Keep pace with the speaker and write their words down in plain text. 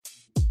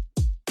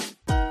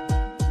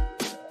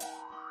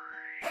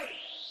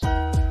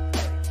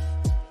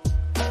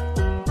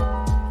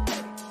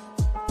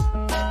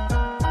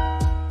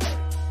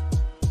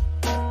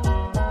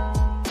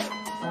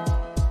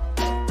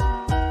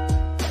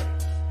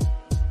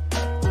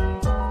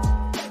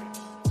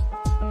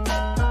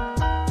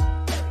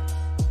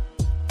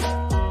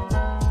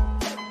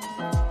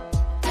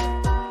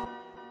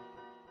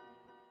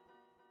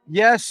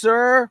Yes,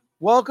 sir.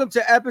 Welcome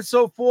to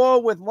episode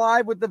 4 with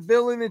Live with the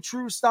Villain and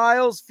True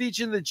Styles,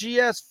 featuring the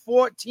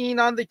GS14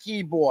 on the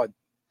keyboard.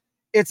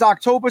 It's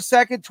October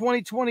 2nd,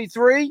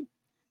 2023,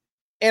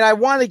 and I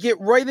want to get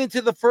right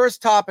into the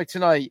first topic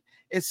tonight.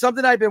 It's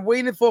something I've been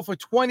waiting for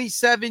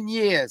 27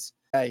 years.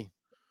 Hey,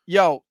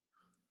 yo,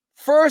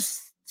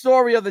 first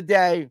story of the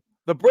day,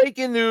 the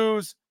breaking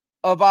news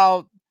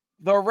about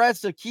the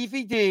arrest of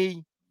Keefe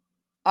D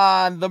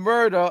on the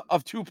murder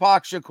of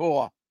Tupac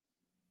Shakur.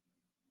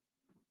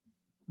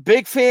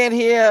 Big fan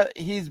here.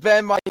 He's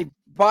been my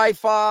by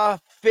far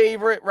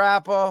favorite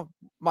rapper,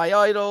 my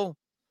idol.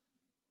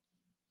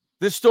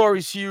 This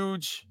story's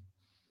huge.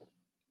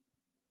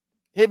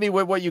 Hit me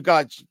with what you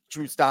got,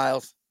 True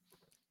Styles.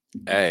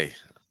 Hey,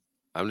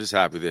 I'm just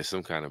happy there's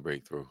some kind of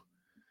breakthrough.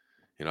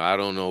 I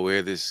don't know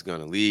where this is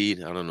going to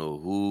lead. I don't know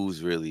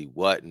who's really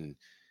what and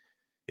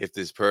if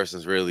this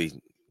person's really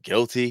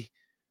guilty.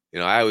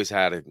 I always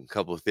had a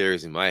couple of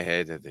theories in my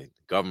head that the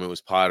government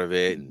was part of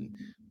it and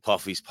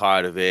Puffy's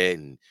part of it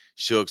and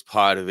Suge's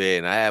part of it.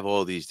 And I have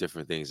all these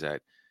different things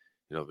that,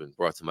 have been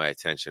brought to my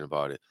attention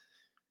about it.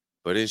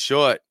 But in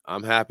short,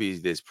 I'm happy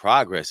there's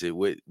progress.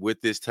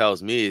 What this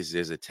tells me is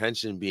there's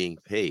attention being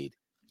paid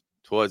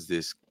towards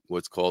this,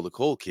 what's called a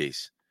cold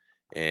case.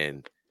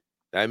 And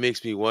that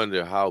makes me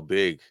wonder how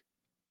big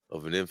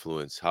of an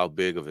influence, how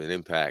big of an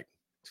impact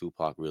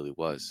Tupac really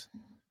was.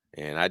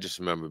 And I just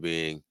remember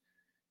being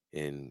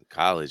in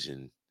college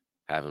and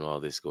having all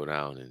this go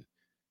down and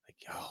like,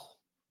 yo,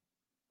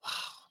 wow,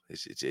 it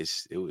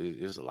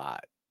was a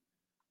lot.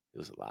 It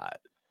was a lot.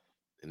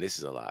 And this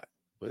is a lot.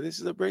 But this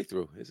is a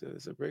breakthrough.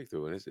 It's a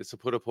breakthrough. And it's to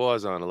put a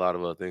pause on a lot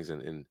of other things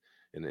in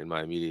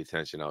my immediate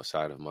attention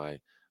outside of my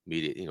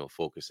immediate,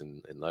 focus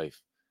in life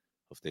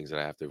of things that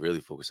I have to really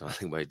focus on,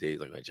 like my day,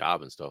 like my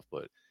job and stuff.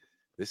 But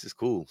this is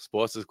cool.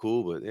 Sports is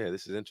cool, but yeah,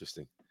 this is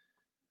interesting.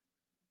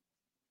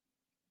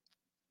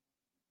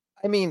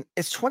 I mean,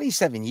 it's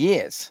 27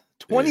 years.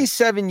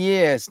 27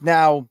 years.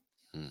 Now,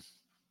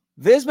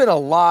 there's been a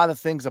lot of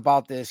things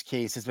about this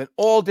case. There's been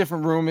all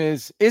different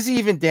rumors. Is he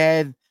even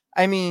dead?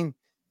 I mean,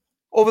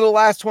 over the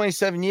last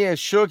 27 years,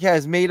 Suge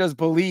has made us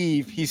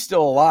believe he's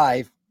still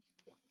alive.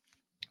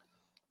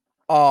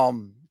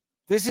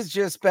 This has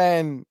just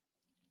been,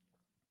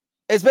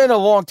 it's been a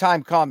long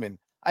time coming.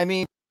 I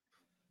mean,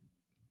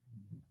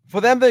 for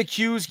them to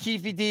accuse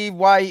Keefe D,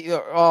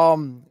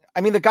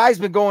 the guy's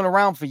been going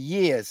around for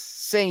years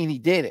saying he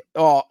did it.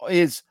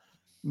 His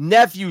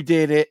nephew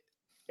did it,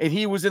 and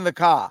he was in the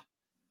car.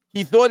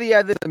 He thought he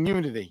had this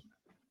immunity.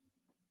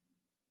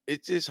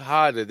 It's just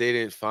hard that they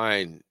didn't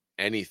find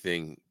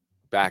anything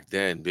back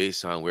then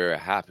based on where it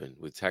happened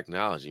with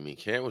technology. I mean,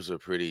 cameras were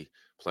pretty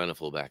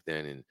plentiful back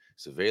then, and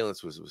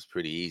surveillance was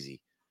pretty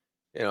easy.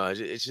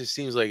 It just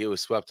seems like it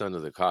was swept under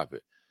the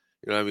carpet.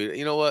 You know what I mean?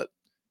 You know what?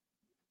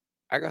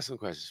 I got some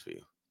questions for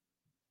you.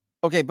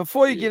 Okay,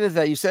 before you get into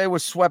that, you say it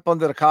was swept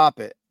under the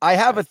carpet. I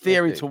have a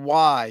theory to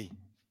why.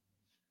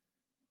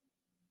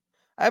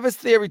 I have a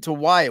theory to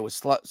why it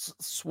was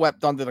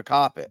swept under the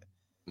carpet.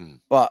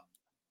 But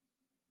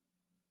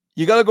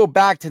you got to go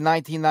back to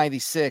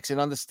 1996 and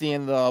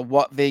understand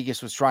what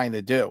Vegas was trying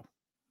to do.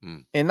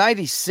 In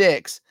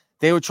 96,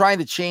 they were trying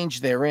to change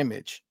their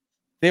image.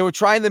 They were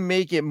trying to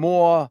make it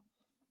more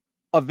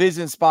a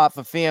visit spot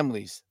for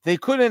families. They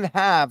couldn't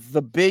have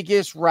the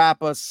biggest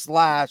rapper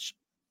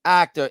 /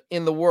 actor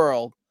in the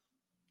world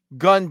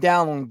gunned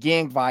down on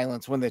gang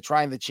violence when they're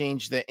trying to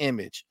change their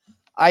image.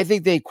 I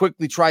think they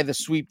quickly tried to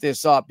sweep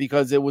this up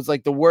because it was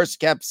like the worst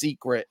kept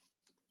secret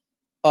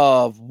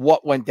of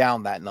what went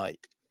down that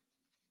night.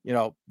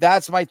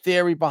 That's my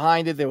theory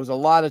behind it. There was a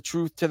lot of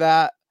truth to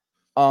that.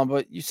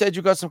 But you said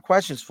you got some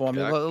questions for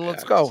me.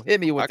 Let's go.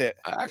 Hit me with it.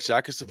 Actually,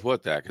 I can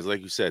support that because,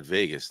 like you said,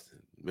 Vegas,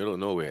 middle of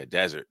nowhere,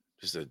 desert.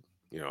 Just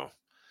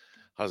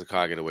how's a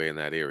car get away in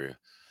that area?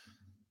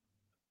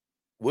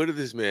 What did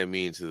this man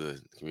mean to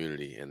the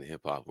community and the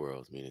hip hop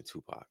world, meaning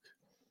Tupac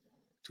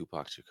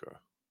Shakur?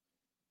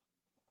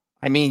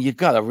 I mean, you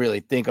got to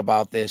really think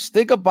about this.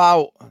 Think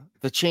about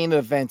the chain of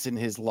events in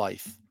his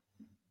life,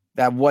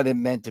 that what it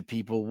meant to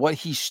people, what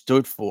he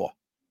stood for.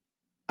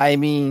 I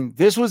mean,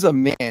 this was a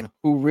man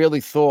who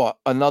really thought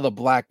another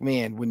black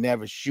man would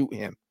never shoot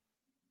him.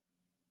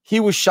 He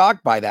was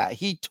shocked by that.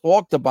 He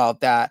talked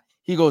about that.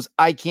 He goes,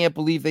 I can't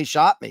believe they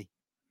shot me.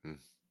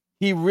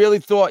 He really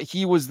thought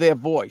he was their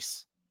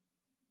voice.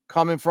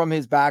 Coming from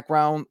his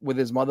background with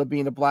his mother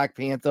being a Black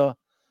Panther,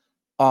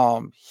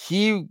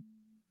 he,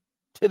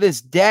 to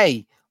this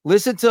day,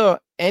 listen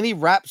to any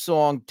rap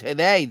song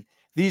today,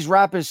 these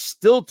rappers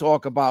still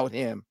talk about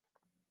him.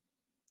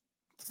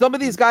 Some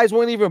of these guys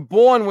weren't even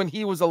born when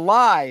he was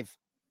alive,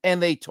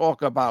 and they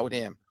talk about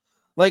him.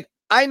 Like,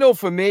 I know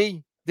for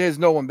me, there's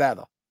no one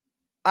better.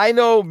 I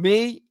know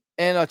me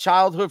and a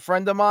childhood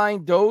friend of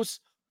mine, Dose,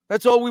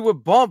 that's all we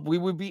would bump. We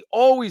would be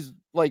always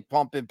like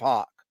pumping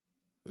Pac.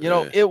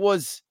 It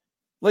was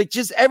like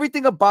just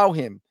everything about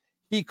him.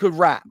 He could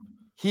rap.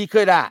 He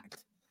could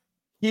act.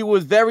 He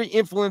was very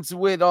influenced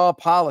with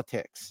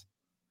politics.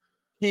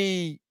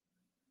 He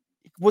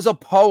was a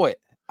poet.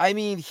 I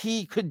mean,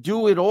 he could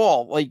do it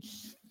all. Like,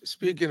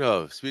 Speaking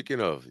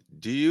of,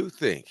 do you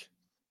think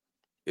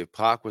if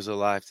Pac was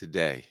alive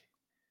today,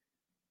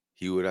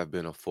 he would have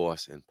been a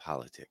force in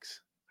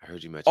politics? I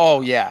heard you mention Oh,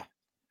 politics. yeah.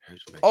 I heard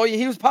you Oh, mention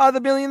yeah. He was part of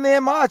the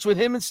Millionaire March with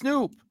him and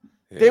Snoop.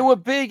 it. They Yeah. were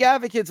big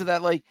advocates of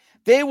that. Like,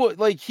 they were,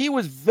 like, he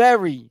was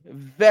very,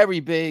 very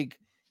big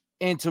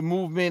into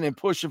movement and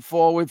pushing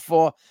forward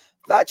for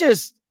not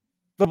just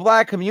the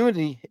Black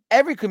community,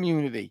 every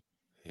community.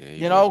 Yeah, he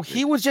You was know, big.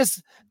 he was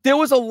just, there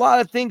was a lot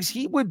of things.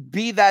 He would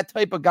be that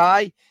type of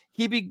guy.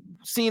 He'd be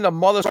seeing a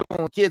mother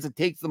struggling with kids and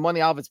takes the money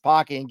out of his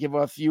pocket and give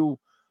her a few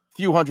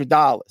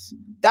 $100.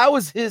 That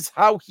was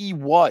how he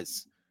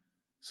was.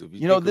 So if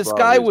you You know, think this about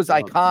guy was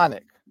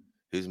iconic.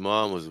 his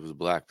mom was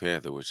Black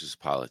Panther, which is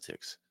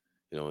politics,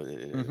 in a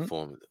Mm-hmm.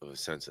 form of a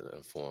sense of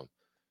a form.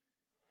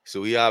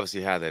 So he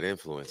obviously had that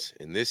influence.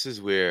 And this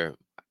is where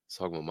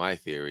talking about my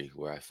theory,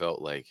 where I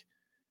felt like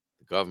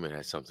the government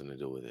had something to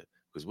do with it.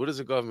 Because what does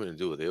the government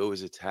do? They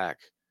always attack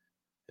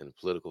in a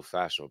political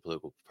fashion or a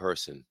political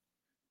person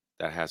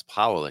that has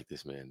power like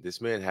this man.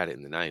 This man had it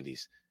in the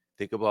 90s.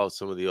 Think about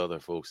some of the other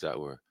folks that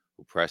were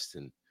oppressed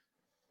and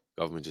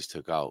government just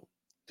took out,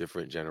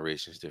 different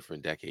generations,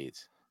 different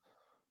decades.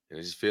 And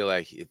I just feel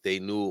like if they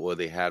knew or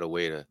they had a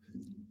way to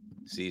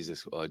seize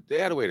this, or they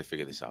had a way to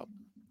figure this out.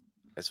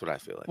 That's what I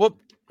feel like. Well,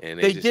 And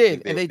they they just did,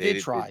 think and they they did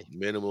did try.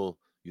 minimal.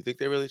 You think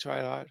they really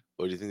tried hard,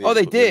 or do you think they Oh, just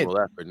they put did.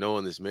 minimal effort,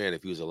 knowing this man,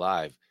 if he was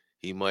alive,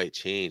 he might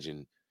change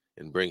and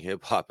bring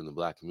hip hop in the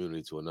Black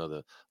community to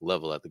another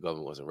level that the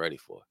government wasn't ready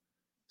for,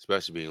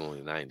 especially being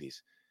only the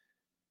 90s.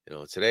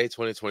 Today,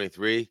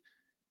 2023,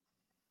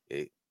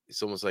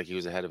 it's almost like he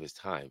was ahead of his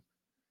time.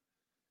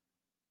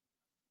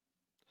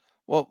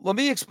 Well, let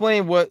me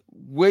explain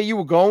where you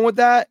were going with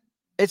that.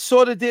 It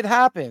sort of did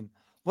happen.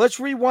 Let's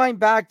rewind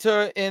back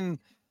to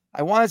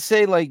I want to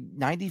say like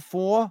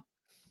 94.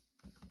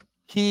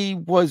 He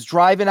was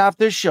driving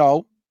after the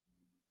show.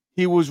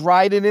 He was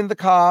riding in the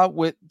car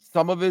with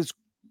some of his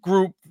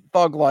group,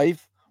 Thug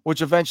Life,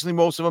 which eventually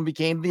most of them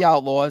became the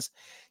Outlaws.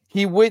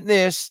 He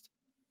witnessed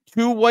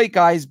two white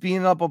guys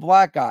beating up a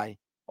black guy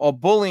or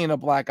bullying a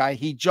black guy.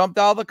 He jumped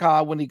out of the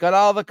car. When he got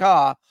out of the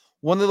car,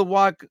 one of the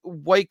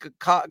white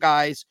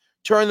guys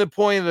turned and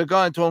pointed the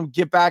gun to him,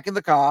 get back in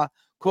the car,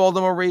 called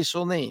him a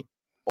racial name,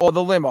 or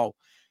the limo.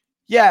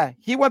 Yeah,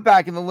 he went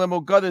back in the limo,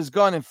 got his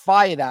gun, and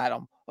fired at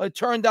him. It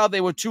turned out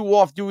they were two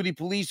off-duty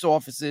police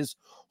officers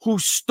who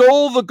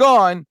stole the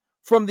gun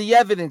from the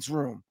evidence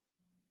room.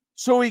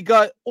 So he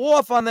got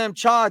off on them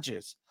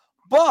charges.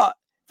 But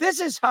this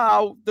is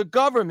how the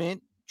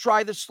government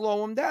tried to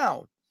slow him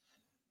down.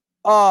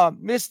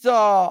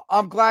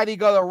 I'm glad he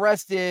got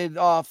arrested.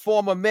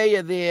 Former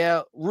mayor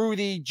there,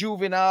 Rudy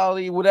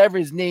Giuliani, whatever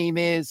his name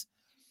is,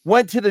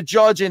 went to the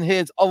judge in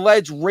his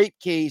alleged rape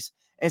case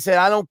and said,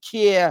 I don't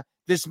care.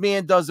 This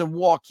man doesn't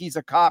walk. He's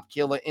a cop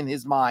killer in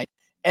his mind.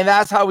 And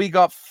that's how he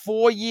got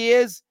 4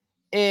 years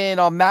in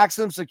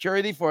maximum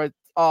security for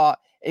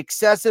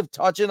excessive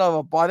touching of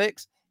a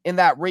buttocks in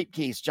that rape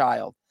case,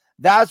 child.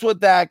 That's what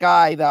that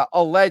guy, the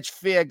alleged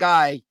fair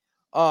guy,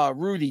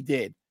 Rudy,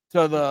 did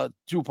to the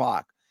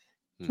Tupac.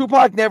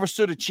 Tupac never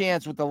stood a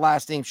chance with the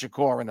last name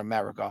Shakur in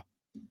America.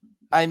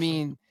 I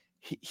mean,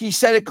 he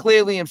said it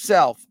clearly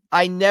himself.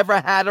 I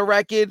never had a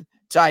record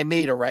till I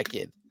made a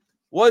record.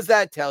 What does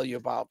that tell you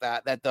about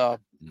that? That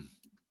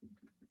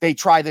they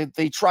try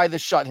to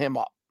shut him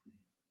up.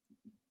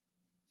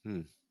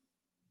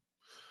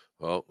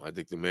 Well, I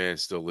think the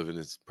man's still living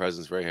his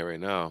presence right here, right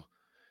now.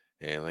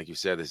 And like you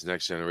said, this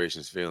next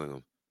generation is feeling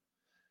him.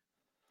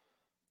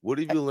 What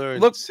have you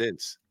learned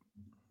since?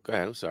 Go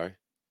ahead. I'm sorry.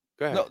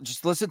 Go ahead. No,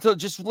 just listen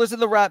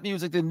to rap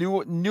music. The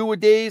newer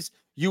days,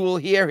 you will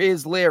hear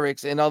his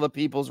lyrics in other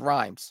people's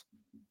rhymes.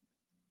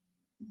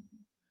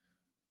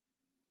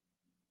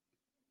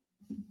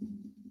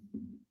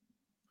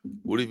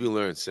 What have you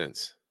learned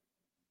since?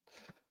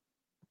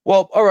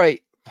 Well, all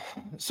right.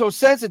 So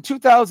since in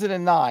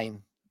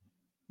 2009,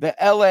 the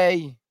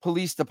LA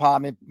Police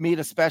Department made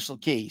a special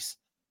case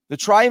to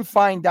try and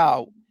find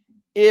out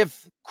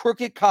if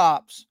crooked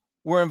cops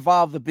were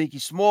involved in Biggie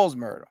Smalls'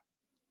 murder.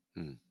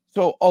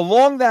 So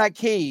along that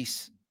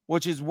case,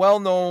 which is well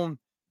known,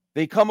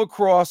 they come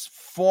across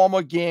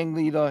former gang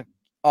leader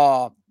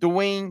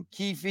Dwayne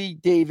Keefe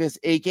Davis,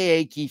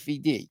 aka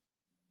Keefe D.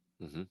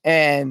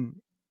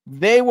 And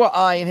they were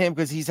eyeing him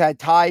because he's had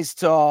ties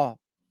to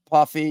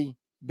Puffy,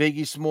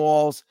 Biggie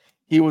Smalls.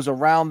 He was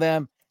around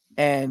them,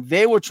 and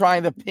they were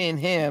trying to pin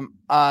him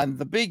on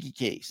the Biggie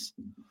case.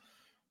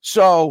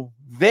 So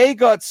they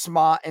got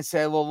smart and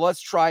said, well,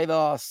 let's try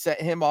to set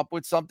him up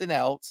with something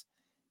else.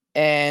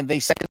 And they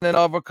sent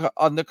another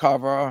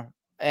undercover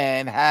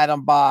and had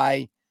him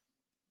buy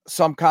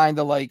some kind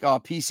of like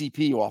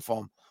PCP off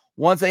him.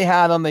 Once they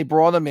had him, they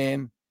brought him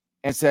in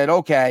and said,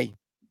 okay,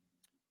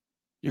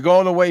 you're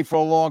going away for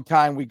a long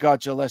time. We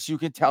got you, unless you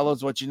can tell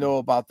us what you know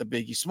about the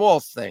Biggie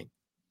Smalls thing.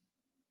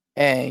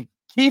 And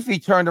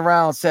Keefe turned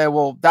around and said,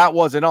 well, that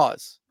wasn't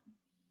us.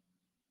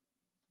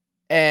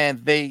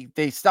 And they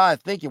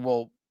started thinking,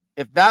 well,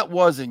 if that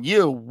wasn't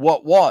you,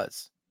 what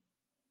was?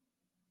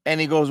 And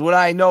he goes, what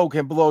I know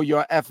can blow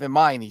your effing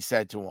mind, he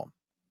said to him.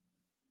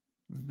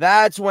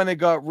 That's when it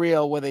got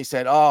real, where they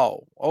said,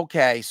 oh,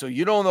 okay, so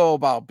you don't know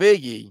about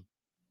Biggie,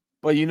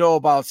 but you know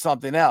about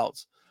something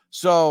else.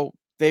 So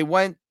they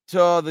went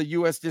to the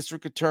U.S.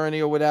 District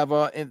Attorney or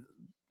whatever and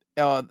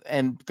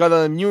got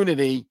an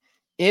immunity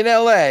in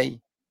L.A.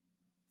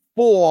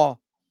 for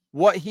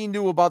what he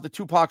knew about the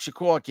Tupac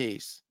Shakur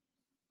case.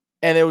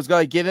 And it was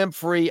going to get him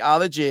free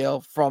out of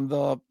jail from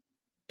the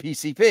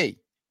PCP.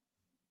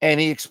 And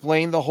he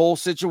explained the whole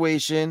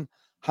situation,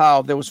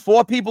 how there was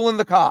 4 people in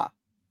the car.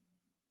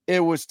 It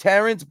was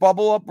Terrence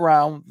Bubble Up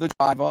Brown, the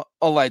driver,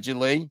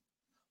 allegedly.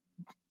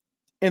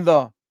 In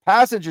the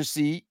passenger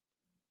seat,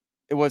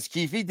 it was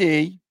Keefe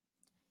D.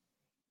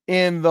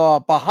 In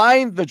the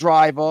behind the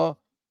driver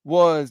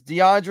was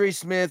DeAndre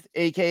Smith,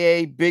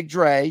 aka Big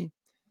Dre.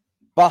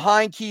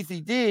 Behind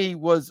Keefe D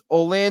was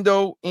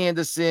Orlando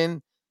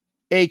Anderson,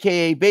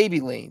 aka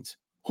Baby Lanes,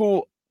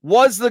 who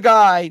was the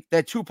guy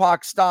that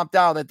Tupac stomped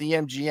out at the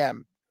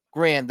MGM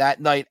Grand that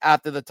night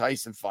after the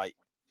Tyson fight.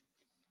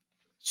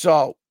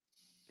 So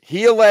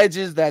he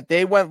alleges that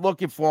they went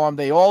looking for him.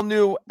 They all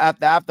knew at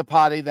the after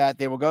party that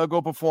they were going to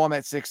go perform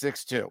at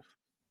 662.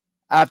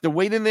 After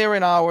waiting there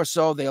an hour or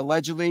so, they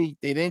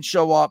didn't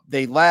show up.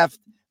 They left.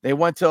 They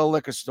went to a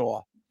liquor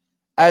store.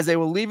 As they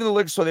were leaving the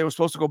liquor store, they were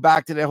supposed to go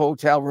back to their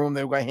hotel room.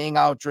 They were going to hang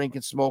out, drink,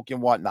 and smoke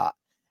and whatnot.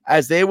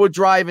 As they were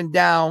driving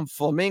down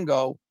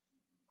Flamingo,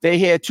 they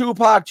hear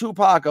Tupac,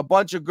 Tupac. A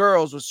bunch of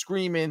girls were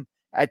screaming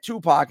at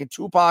Tupac, and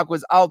Tupac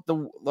was out the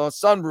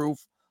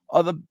sunroof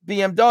of the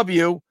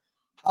BMW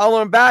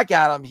hollering back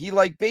at him. He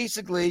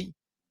basically,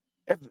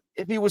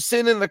 if he was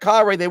sitting in the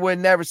car right, they would have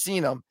never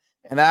seen him.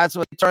 And that's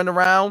when they turned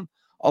around.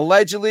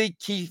 Allegedly,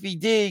 Keefe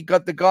D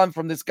got the gun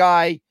from this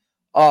guy,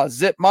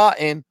 Zip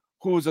Martin,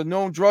 who's a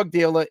known drug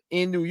dealer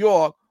in New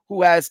York,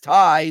 who has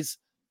ties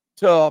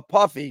to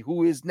Puffy,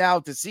 who is now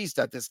deceased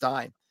at this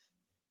time.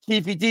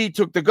 Keefe D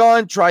took the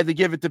gun, tried to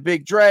give it to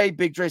Big Dre.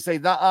 Big Dre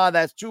said,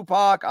 that's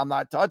Tupac. I'm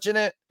not touching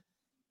it.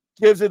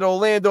 Gives it to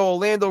Orlando.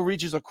 Orlando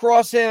reaches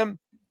across him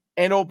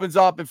and opens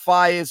up and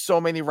fires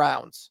so many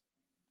rounds.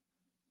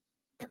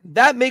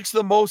 That makes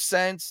the most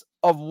sense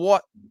of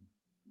what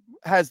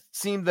has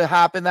seemed to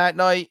happen that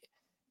night.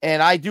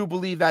 And I do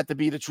believe that to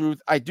be the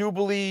truth. I do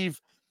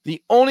believe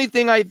the only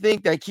thing I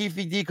think that Keefe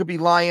D could be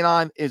lying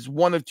on is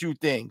one of 2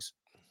 things: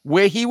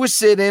 where he was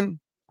sitting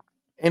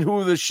and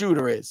who the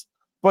shooter is.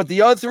 But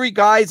the other 3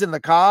 guys in the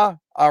car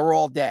are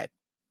all dead.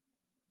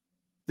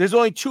 There's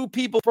only 2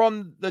 people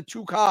from the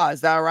 2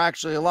 cars that are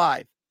actually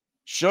alive: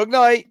 Suge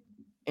Knight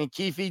and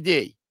Keefe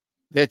D.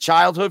 They're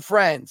childhood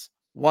friends.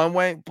 One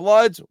went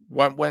Bloods,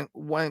 one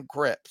went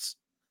Crips.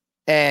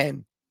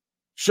 And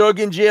Suge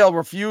in jail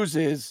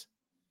refuses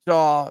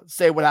to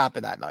say what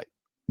happened that night.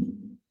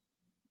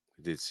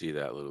 I did see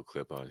that little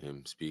clip on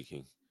him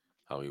speaking,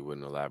 how he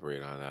wouldn't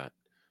elaborate on that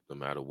no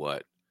matter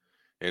what.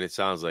 And it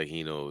sounds like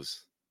he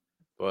knows,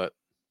 but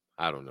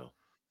I don't know.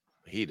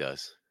 He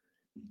does.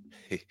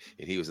 And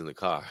he was in the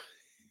car.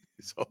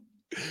 So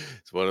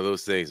it's one of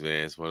those things,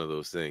 man. It's one of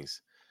those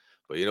things.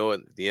 But you know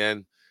what? At the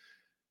end,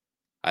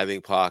 I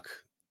think Pac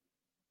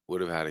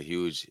would have had a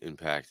huge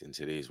impact in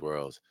today's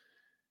world.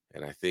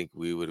 And I think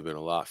we would have been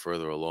a lot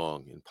further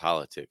along in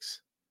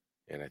politics.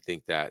 And I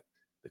think that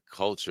the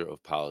culture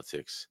of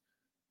politics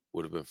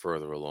would have been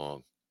further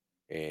along.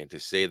 And to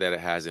say that it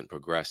hasn't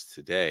progressed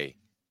today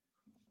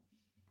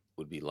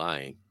would be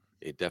lying.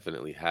 It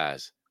definitely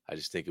has. I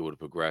just think it would have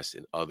progressed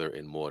in other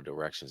and more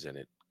directions than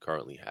it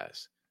currently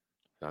has.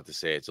 Not to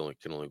say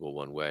can only go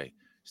one way. I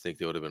just think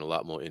there would have been a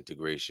lot more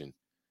integration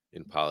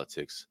in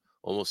politics,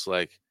 almost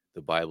like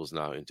the Bible's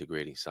now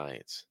integrating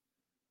science.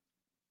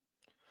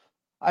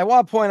 I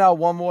want to point out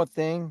one more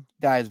thing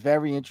that is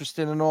very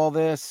interesting in all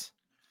this.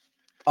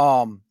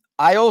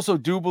 I also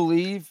do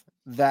believe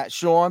that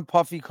Sean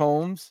Puffy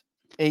Combs,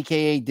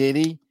 aka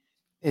Diddy,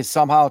 is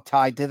somehow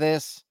tied to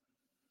this.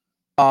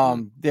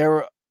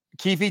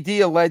 Keefe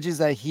D alleges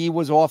that he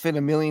was offered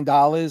 $1 million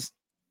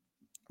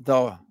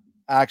to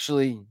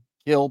actually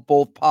kill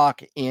both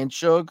Pac and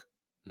Suge.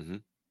 Mm-hmm.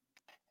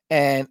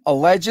 And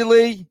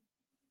allegedly,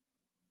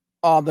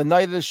 on the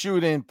night of the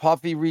shooting,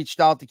 Puffy reached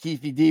out to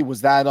Keefe D.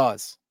 Was that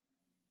us?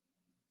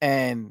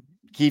 And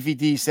Keefe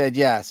D said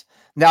yes.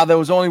 Now, there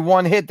was only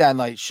one hit that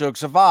night. Suge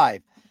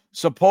survived.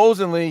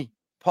 Supposedly,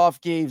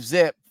 Puff gave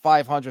Zip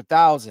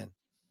 $500,000.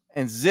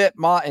 And Zip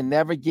Martin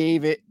never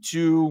gave it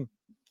to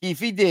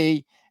Keefe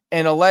D.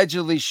 And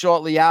allegedly,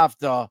 shortly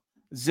after,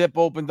 Zip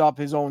opened up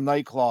his own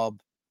nightclub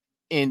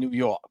in New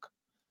York.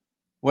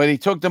 When he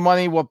took the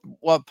money,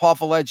 what Puff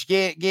alleged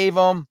gave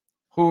him,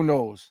 who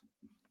knows?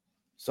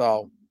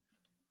 So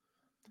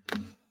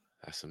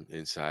that's some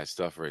inside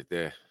stuff right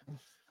there.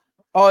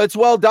 Oh, it's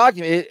well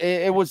documented.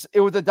 It was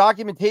a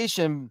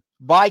documentation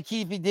by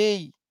Keefe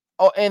D.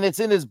 Oh, and it's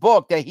in his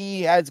book that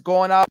he has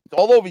gone out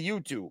all over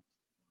YouTube.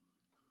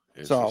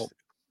 So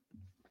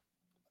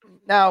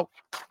now,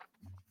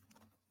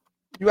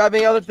 you have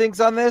any other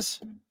things on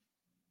this?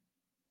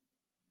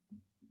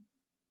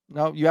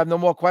 No, you have no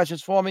more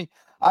questions for me?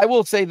 I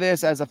will say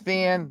this as a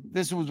fan.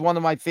 This was one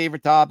of my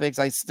favorite topics.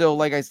 I still,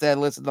 like I said,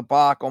 listen to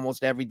Pac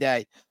almost every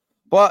day.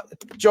 But,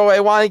 Joe, I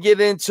want to get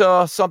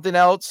into something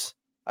else.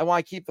 I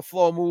want to keep the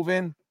flow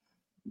moving.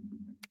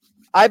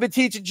 I've been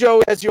teaching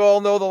Joe, as you all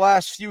know, the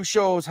last few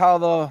shows how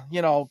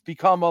to,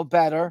 become a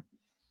better.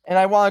 And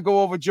I want to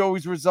go over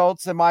Joey's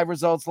results and my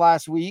results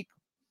last week.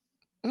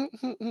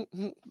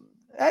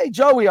 Hey,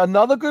 Joey,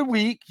 another good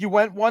week. You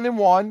went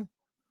 1-1.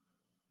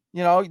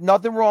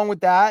 Nothing wrong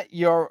with that.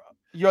 You're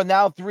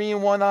now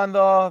 3-1 on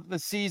the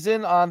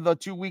season on the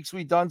 2 weeks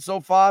we've done so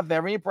far.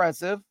 Very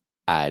impressive.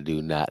 I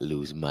do not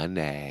lose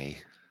money.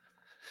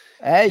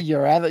 Hey,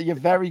 you're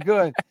very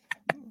good.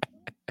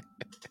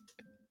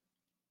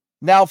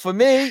 Now for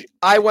me,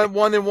 I went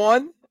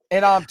 1-1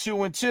 and I'm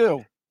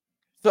 2-2.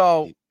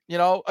 So,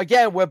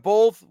 again,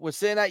 we're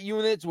sitting at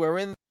units.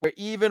 We're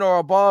even or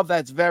above.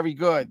 That's very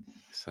good.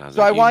 Sounds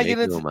so like I you want to make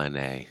get into no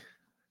money.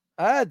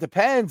 It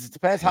depends. It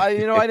depends how I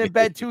didn't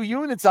bet 2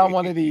 units on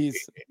one of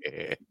these.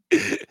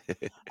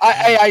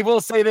 I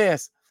will say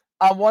this.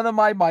 On one of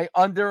my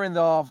under in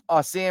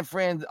the San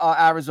Fran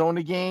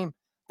Arizona game,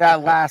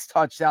 that last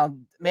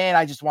touchdown, man,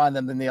 I just wanted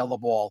them to nail the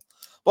ball.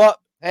 But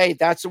hey,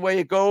 that's the way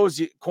it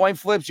goes. Coin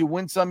flips, you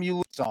win some, you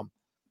lose some.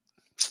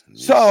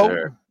 Yes, So,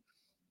 sir.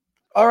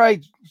 All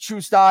right,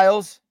 True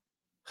Styles.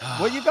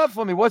 What you got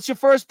for me? What's your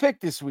first pick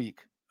this week?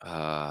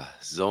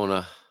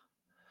 Zona.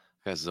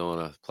 Got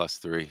Zona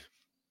 +3.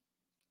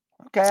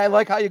 Okay, I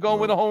like how you're going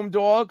with a home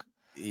dog.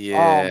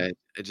 Yeah,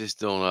 I just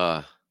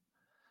don't.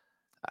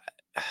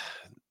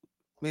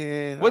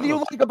 Man, What do you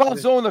like about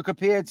Zona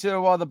compared to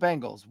the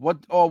Bengals?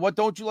 What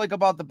don't you like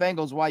about the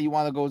Bengals? Why you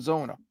want to go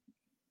Zona?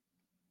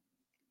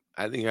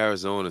 I think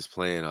Arizona's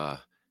playing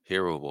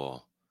hero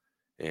ball,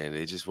 and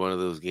it's just one of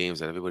those games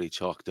that everybody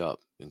chalked up,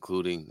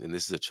 including, and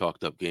this is a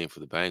chalked up game for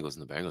the Bengals,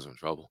 and the Bengals are in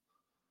trouble.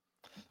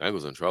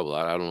 Bengals are in trouble.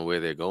 I don't know where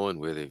they're going,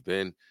 where they've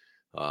been,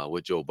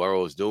 what Joe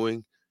Burrow is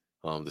doing.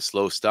 The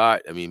slow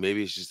start. I mean,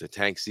 maybe it's just a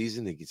tank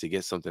season to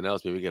get something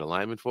else, maybe get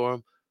alignment for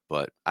him.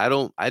 But I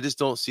just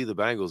don't see the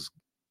Bengals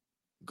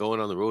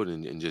going on the road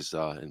and just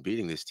and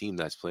beating this team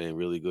that's playing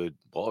really good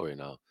ball right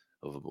now.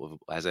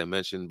 As I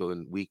mentioned, but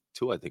in week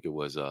 2, I think it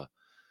was.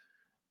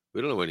 We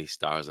don't know any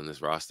stars on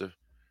this roster,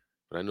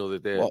 but I know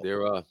that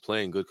they're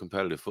playing good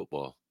competitive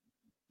football.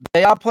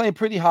 They are playing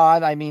pretty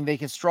hard. I mean, they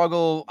can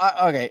struggle.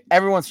 Okay,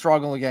 everyone's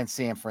struggling against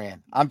San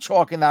Fran. I'm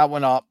chalking that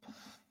one up.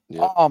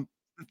 Yep.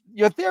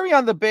 Your theory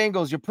on the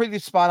Bengals, you're pretty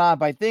spot on.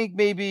 But I think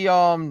maybe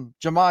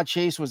Jamar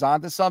Chase was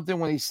onto something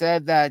when he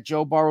said that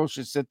Joe Burrow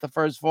should sit the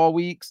first 4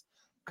 weeks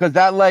because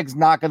that leg's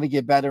not going to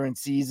get better in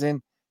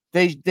season.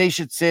 They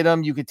should sit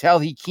him. You could tell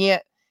he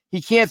can't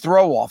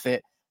throw off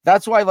it.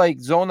 That's why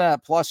Zona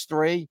at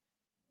 +3.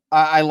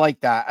 I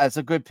like that. That's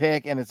a good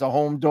pick, and it's a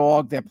home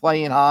dog. They're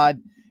playing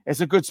hard. It's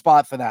a good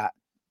spot for that.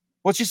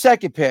 What's your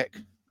second pick?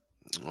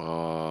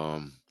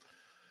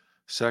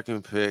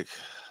 Second pick.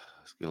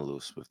 Let's get a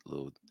little swift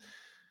load.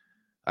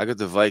 I got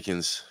the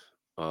Vikings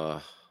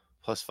 +5.5.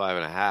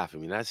 I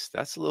mean, that's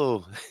a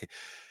little.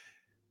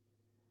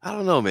 I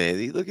don't know, man.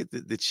 You look at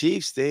the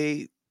Chiefs.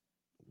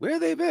 Where have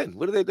they been?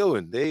 What are they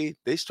doing?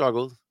 They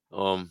struggled.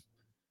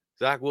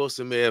 Zach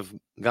Wilson may have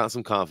gotten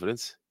some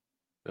confidence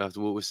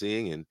after what we're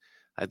seeing, and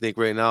I think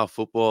right now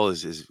football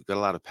is got a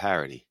lot of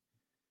parity.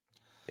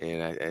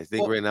 And I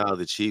think right now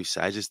the Chiefs,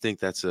 I just think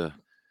that's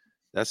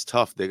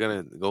tough. They're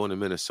gonna go into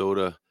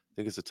Minnesota. I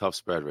think it's a tough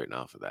spread right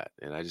now for that.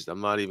 And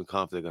I'm not even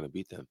confident they're gonna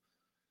beat them.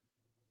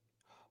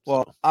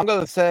 Well, so. I'm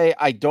gonna say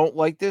I don't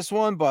like this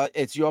one, but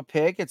it's your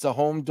pick. It's a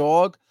home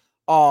dog.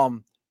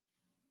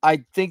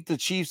 I think the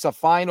Chiefs are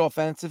fine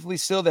offensively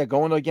still. They're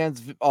going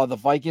against the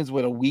Vikings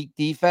with a weak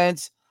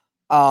defense.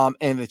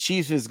 And the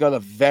Chiefs has got a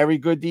very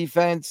good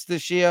defense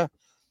this year.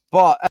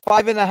 But at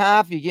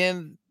 5.5,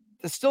 again,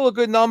 it's still a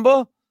good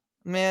number.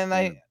 Man,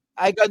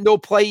 I got no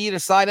play either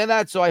side of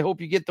that, so I hope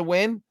you get the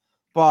win.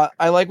 But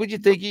I like what you're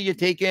thinking. You're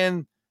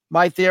taking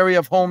my theory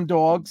of home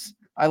dogs.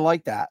 I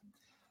like that.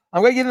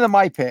 I'm going to get into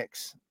my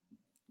picks.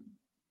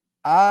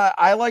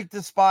 I like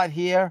this spot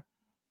here.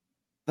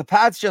 The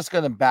Pats just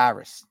going to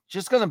embarrass.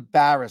 Just going to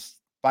embarrass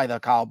by the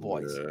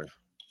Cowboys. Yeah.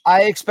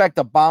 I expect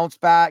a bounce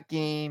back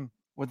game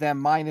with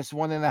them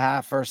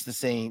 -1.5 versus the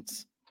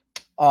Saints.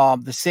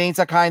 The Saints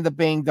are kind of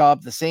banged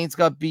up. The Saints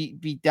got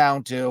beat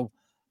down too.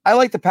 I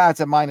like the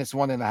Pats at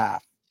 -1.5.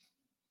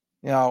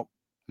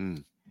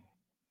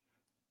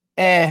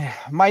 And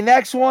my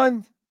next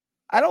one,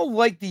 I don't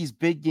like these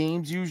big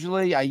games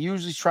usually. I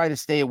usually try to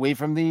stay away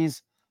from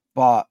these,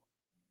 but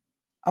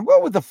I'm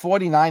going with the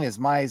 49ers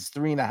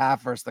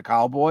 -3.5 versus the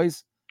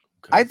Cowboys.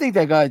 Okay. I think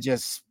they're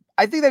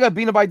gonna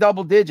beat them by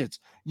double digits.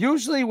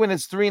 Usually when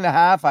it's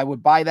 3.5, I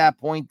would buy that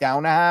point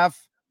down 0.5.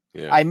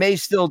 Yeah. I may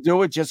still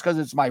do it just because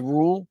it's my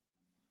rule.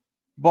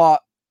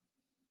 But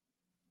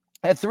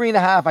at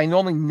 3.5, I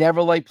normally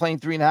never like playing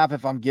 3.5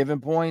 if I'm given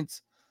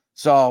points.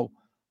 So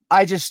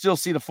I just still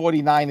see the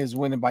 49ers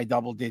winning by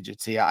double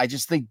digits here. I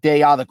just think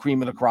they are the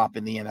cream of the crop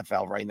in the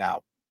NFL right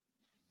now.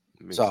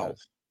 Makes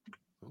sense.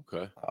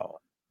 Okay.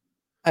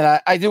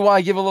 And I do want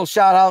to give a little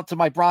shout out to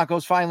my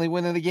Broncos finally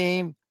winning the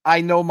game.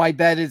 I know my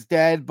bet is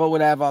dead, but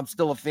whatever. I'm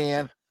still a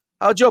fan.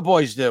 How'd your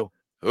boys do?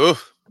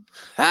 Oof.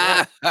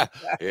 Yeah,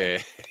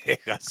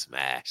 it got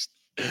smashed.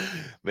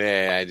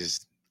 Man,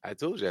 I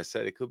told you, I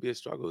said it could be a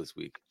struggle this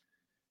week.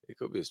 It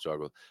could be a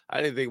struggle.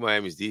 I didn't think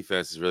Miami's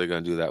defense is really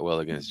going to do that well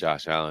against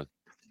Josh Allen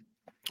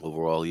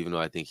overall, even though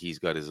I think he's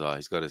got his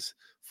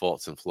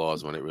faults and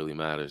flaws when it really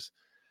matters.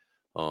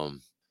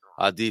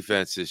 Our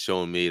defense has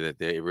shown me that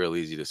they're real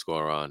easy to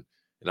score on,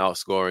 and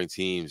outscoring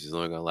teams is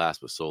only going to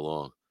last but so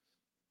long.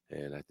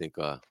 And I think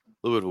a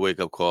little bit of a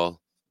wake-up call.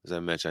 As I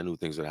mentioned, I knew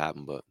things would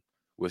happen, but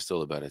we're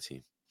still a better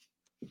team.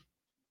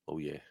 Oh,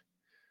 yeah.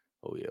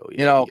 Oh, yeah. Oh, yeah.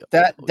 You know, Oh,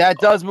 yeah. that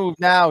does move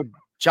now.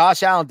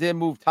 Josh Allen did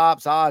move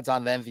tops odds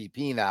on the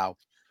MVP now.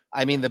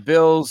 I mean, the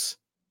Bills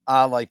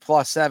are like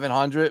plus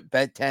 700,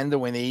 bet 10 to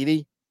win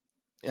 80.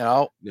 You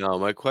know? Now,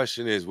 my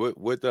question is,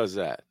 what does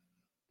that?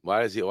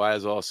 Why is all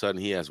of a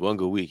sudden he has one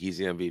good week? He's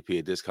the MVP.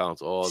 It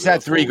discounts all He's the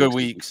had 3 good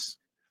weeks.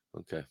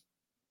 weeks. Okay.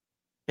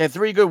 Yeah,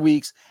 3 good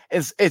weeks.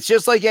 It's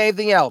just like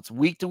anything else.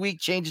 Week to week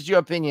changes your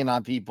opinion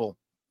on people.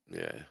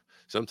 Yeah.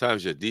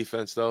 Sometimes your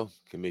defense, though,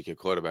 can make your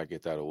quarterback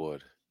get that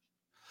award.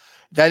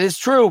 That is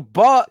true.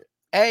 But,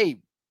 hey,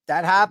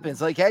 that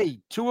happens. Like, hey,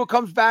 Tua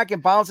comes back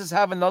and bounces,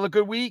 have another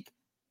good week.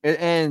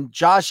 And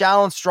Josh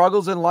Allen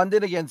struggles in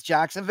London against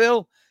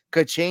Jacksonville.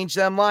 Could change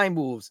them line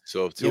moves.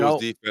 So if Tua's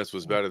defense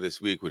was better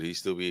this week, would he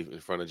still be in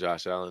front of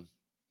Josh Allen?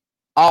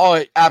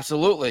 Oh,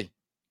 absolutely.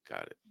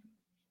 Got it.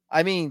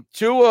 I mean,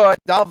 Tua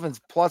Dolphins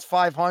plus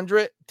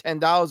 500,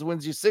 $10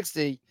 wins you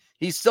 60.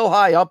 He's still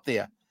high up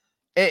there.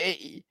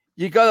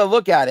 You got to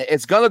look at it.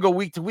 It's going to go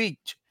week to week.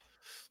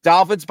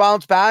 Dolphins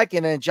bounce back,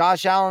 and then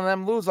Josh Allen and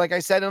them lose. Like I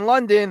said in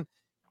London,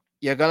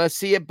 you're going to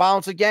see it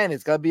bounce again.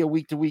 It's going to be a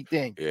week to week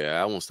thing.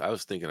 Yeah, I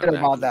was thinking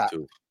on that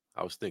too.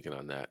 I was thinking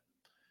on that.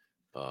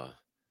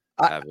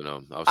 I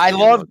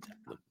love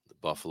the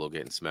Buffalo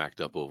getting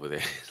smacked up over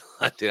there.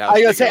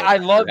 I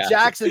love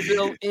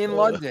Jacksonville in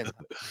London.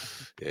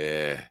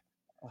 Yeah.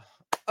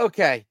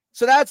 Okay,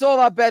 so that's all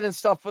our betting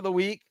stuff for the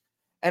week.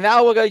 And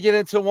now we're going to get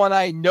into one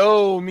I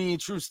know me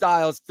and True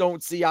Styles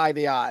don't see eye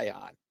to eye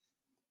on.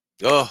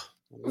 Oh.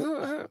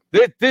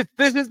 This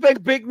has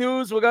been big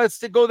news. We're going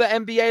to go to the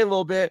NBA a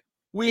little bit.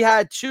 We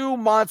had 2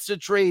 monster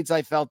trades,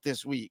 I felt,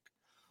 this week.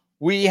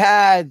 We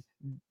had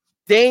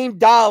Dame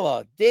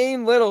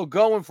Little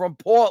going from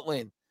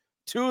Portland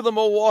to the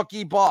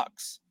Milwaukee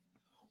Bucks.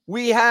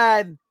 We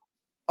had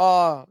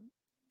Drew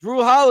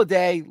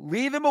Holiday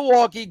leaving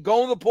Milwaukee,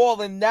 going to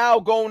Portland, now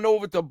going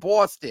over to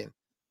Boston.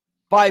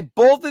 By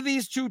both of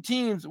these 2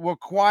 teams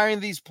acquiring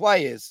these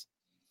players,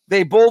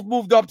 they both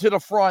moved up to the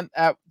front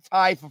at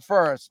tie for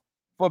first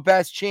for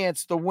best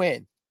chance to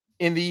win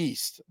in the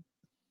East.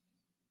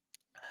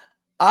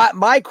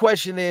 My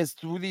question is,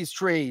 through these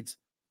trades,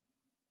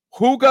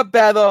 who got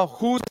better,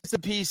 who's the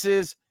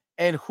pieces,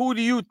 and who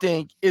do you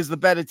think is the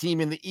better team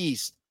in the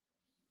East?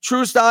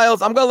 True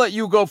Styles, I'm going to let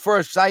you go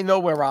first because I know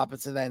where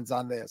opposite ends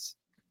on this.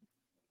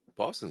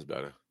 Boston's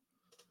better.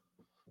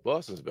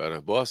 Boston was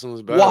better.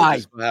 Why?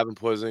 Just for having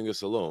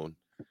Porzingis alone.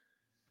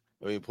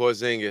 I mean,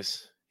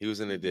 Porzingis, he was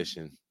an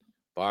addition.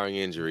 Barring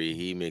injury,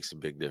 he makes a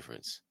big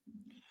difference.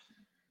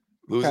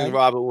 Losing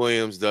Robert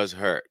Williams does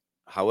hurt.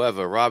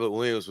 However, Robert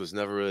Williams was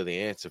never really the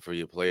answer for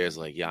your players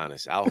like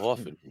Giannis. Al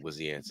Horford was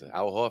the answer.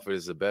 Al Horford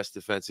is the best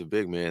defensive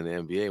big man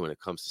in the NBA when it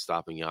comes to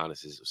slowing down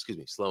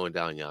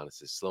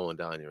Giannis's, slowing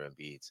down your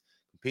Embiids,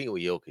 competing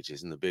with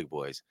Jokic's and the big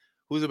boys.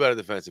 Who's a better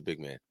defensive big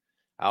man?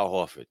 Al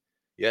Horford.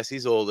 Yes,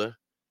 he's older,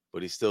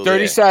 but he's still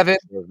 37.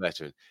 He's still a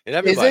veteran. And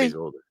everybody's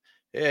older.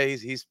 Yeah,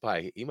 he's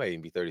probably, he might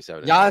even be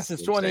 37. Giannis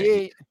is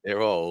 28.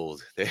 They're all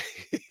old.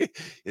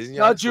 Isn't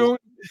Not June.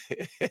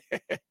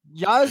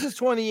 Giannis is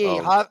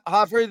 28.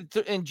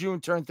 Horford in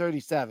June turned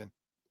 37.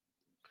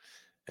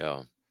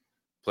 Yeah.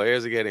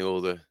 Players are getting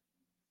older.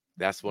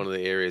 That's one of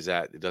the areas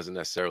that it doesn't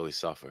necessarily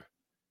suffer.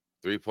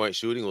 3-point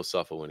shooting will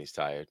suffer when he's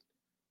tired.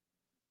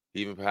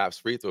 Even perhaps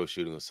free throw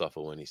shooting will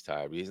suffer when he's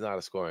tired, but he's not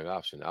a scoring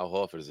option. Al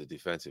Horford is a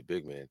defensive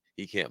big man.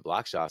 He can't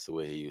block shots the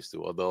way he used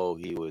to, although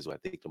he was, I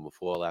think, number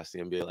 4 last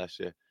in the NBA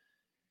last year.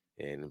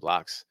 And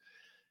blocks.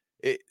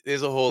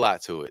 There's a whole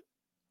lot to it.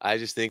 I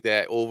just think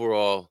that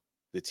overall,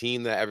 the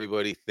team that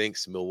everybody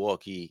thinks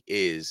Milwaukee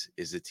is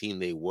the team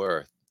they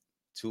were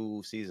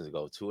 2.5 seasons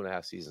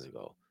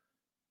ago.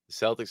 The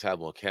Celtics have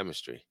more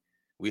chemistry.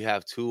 We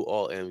have 2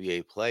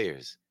 all-NBA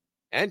players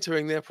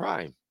entering their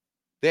prime.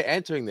 They're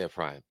entering their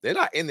prime. They're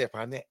not in their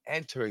prime. They're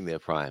entering their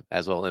prime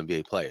as all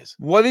NBA players.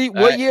 What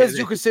years do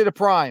you consider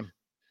prime?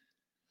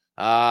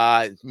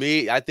 I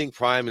think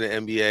prime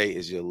in the NBA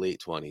is your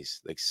late 20s,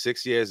 like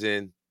 6 years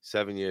in,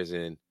 7 years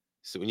in.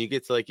 So when you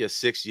get to like your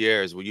 6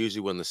 years, usually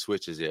when the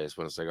switch is there, it's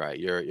when it's like, all right,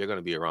 you're going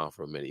to be around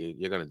for a minute.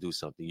 You're going to do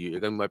something.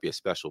 Might be a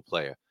special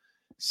player.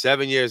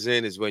 7 years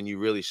in is when you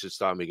really should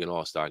start making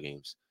all-star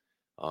games.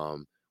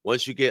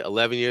 Once you get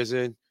 11 years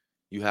in,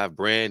 you have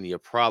brand. You're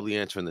probably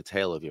entering the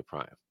tail of your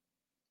prime.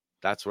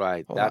 That's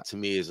right. That to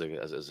me is like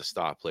as a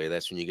star player.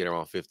 That's when you get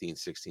around 15,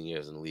 16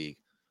 years in the league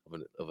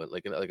of a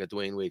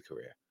Dwayne Wade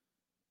career.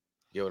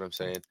 You know what I'm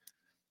saying?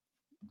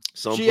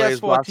 Some players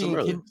blossom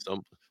early.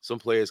 Some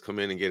players come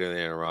in and get in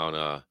there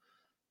around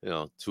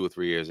 2 or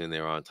 3 years in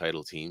there on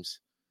title teams.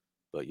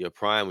 But your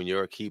prime when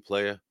you're a key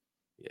player,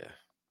 yeah.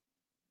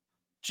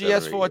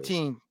 7 or 8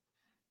 years. GS14.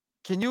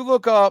 Can you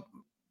look up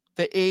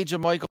the age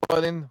of Michael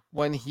Jordan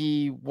when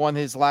he won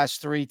his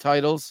last 3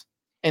 titles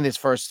and his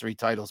first 3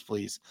 titles,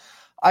 please?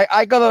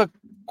 I got a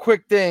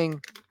quick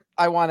thing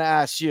I want to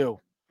ask you.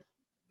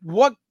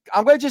 What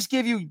I'm going to just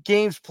give you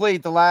games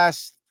played the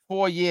last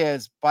 4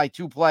 years by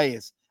 2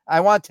 players. I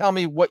want to tell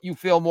me what you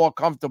feel more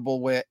comfortable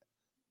with.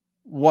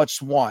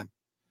 What's one?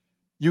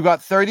 You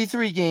got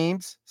 33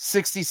 games,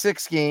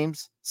 66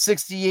 games,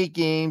 68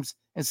 games,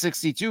 and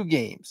 62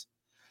 games.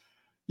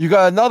 You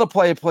got another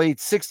player played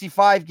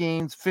 65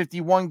 games,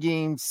 51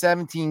 games,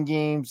 17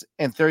 games,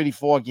 and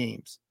 34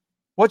 games.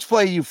 Which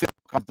player you feel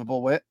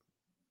comfortable with?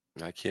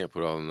 I can't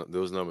put all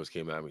those numbers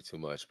came at me too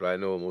much, but I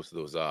know what most of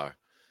those are.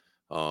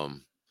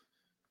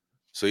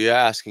 So you're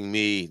asking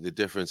me the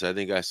difference. I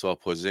think I saw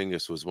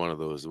Porzingis was one of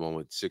those, the one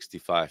with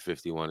 65,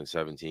 51, and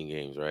 17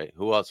 games, right?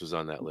 Who else was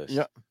on that list?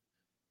 Yeah.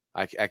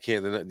 I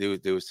can't.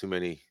 There was too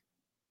many.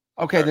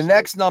 Okay, the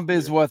next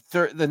numbers were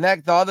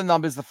the other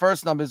numbers. The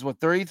first numbers were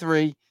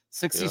 33,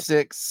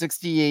 66,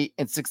 68,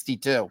 and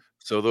 62.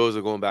 So those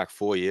are going back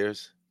 4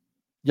 years.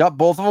 Yep,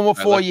 both of them were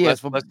 4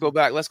 years. Let's go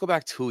back. Let's go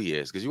back 2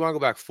 years because you want to go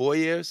back 4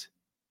 years.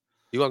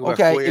 You want to go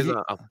back 4 years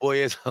on 4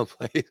 years on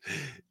play.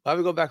 Why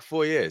we go back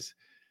 4 years?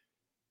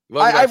 You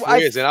want to go back 4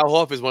 years, and Al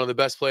Horford is one of the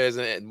best players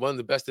and one of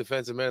the best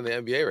defensive men in the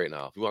NBA right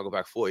now. If you want to go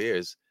back 4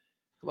 years,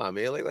 come on,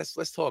 man. Like,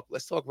 let's talk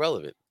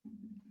relevant.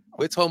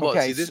 We're talking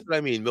about. See, this is what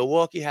I mean.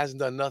 Milwaukee hasn't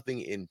done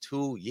nothing in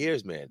 2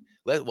 years, man.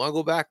 Let's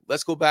go back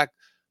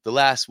the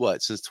last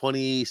since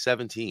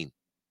 2017.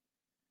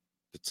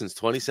 Since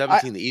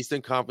 2017, the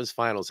Eastern Conference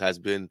Finals has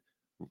been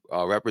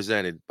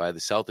represented by the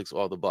Celtics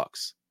or the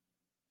Bucks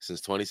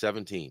since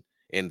 2017,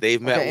 and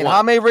they've met. And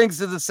how many rings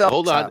did the Celtics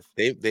Hold on, have?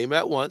 they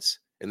met once,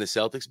 and the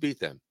Celtics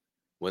beat them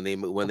when they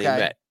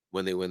met.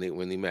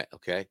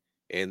 Okay,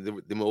 and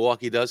the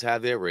Milwaukee does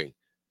have their ring.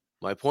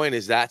 My point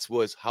is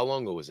how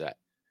long ago was that?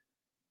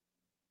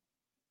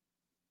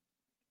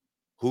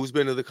 Who's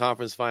been to the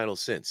conference finals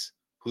since?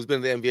 Who's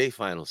been to the NBA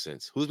finals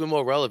since? Who's been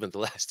more relevant the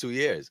last 2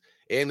 years?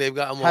 And they've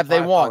gotten more. Have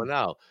they won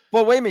now?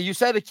 But wait a minute, you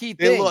said a key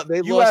thing.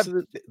 You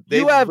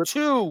have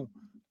two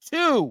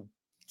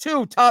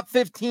top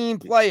 15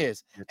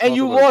 players, and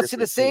you lost to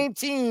the same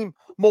team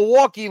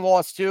Milwaukee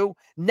lost to.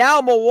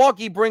 Now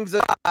Milwaukee brings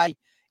a guy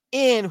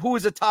in who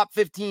is a top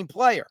 15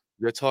 player.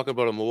 You're talking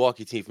about a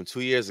Milwaukee team from 2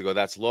 years ago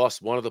that's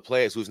lost one of the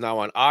players who's now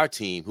on our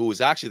team, who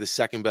was actually the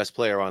second best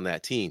player on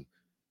that team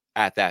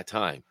at that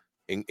time.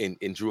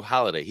 In Drew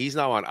Holiday. He's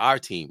now on our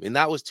team, and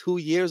that was 2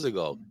 years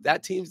ago.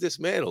 That team's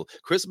dismantled.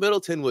 Chris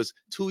Middleton was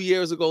 2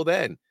 years ago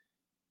then.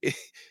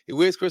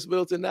 Where's Chris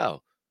Middleton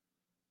now?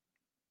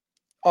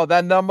 Oh,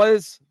 that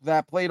numbers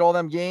that played all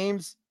them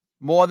games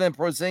more than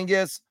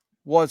Porzingis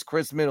was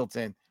Chris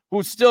Middleton,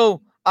 who's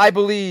still, I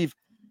believe,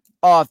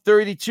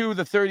 32,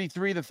 the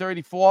 33, the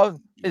 34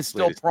 is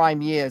still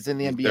prime years in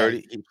the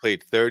NBA. He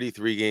played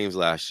 33 games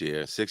last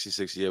year,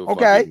 66 years before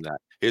that.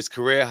 His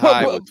career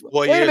high was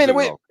 4 years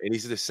ago, and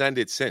he's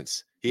descended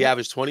since. He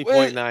averaged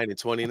 20.9 in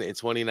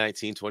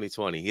 2019,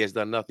 2020. He has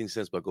done nothing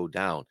since but go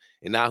down.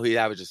 And now he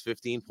averages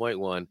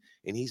 15.1,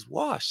 and he's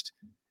washed.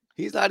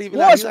 He's not even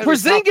washed.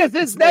 Porzingis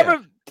has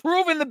never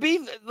proven to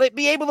be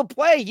able to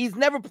play. He's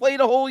never played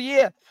a whole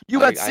year. You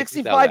got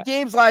 65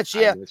 games last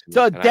year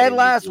to a dead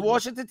last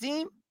Washington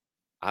team.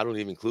 I don't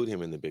even include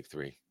him in the big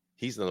three.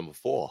 He's the number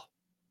 4.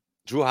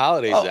 Drew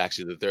Holiday is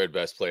actually the third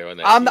best player on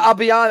that team. I'll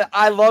be honest.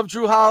 I love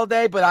Drew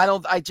Holiday, but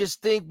I just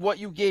think what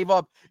you gave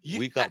up.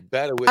 We got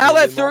better with Al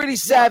at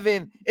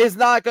 37 is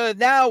not going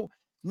to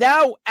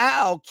now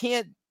Al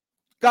can't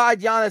guide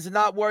Giannis and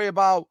not worry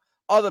about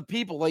other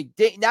people. Like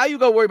now you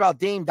got to worry about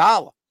Dame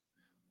Dollar.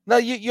 Now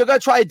you're going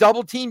to try to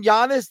double team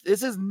Giannis.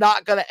 This is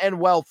not going to end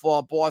well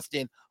for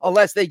Boston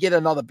unless they get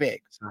another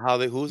big. So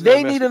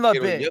they need another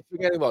big. You're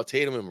forgetting about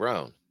Tatum and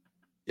Brown.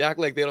 You act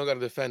like they don't got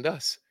to defend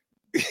us.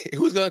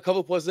 Who's going to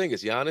cover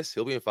Porzingis? Giannis?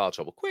 He'll be in foul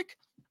trouble quick.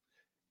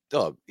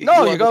 Dog.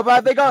 No, you go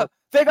back. They got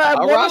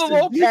Robin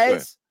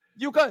Lopez.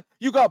 You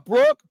got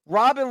Brooke,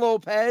 Robin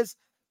Lopez.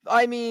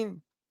 I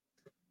mean,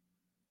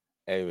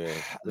 hey man,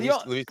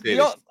 let me say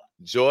this.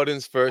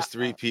 Jordan's first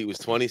three-peat was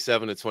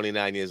 27 to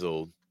 29 years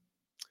old.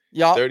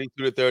 Yeah,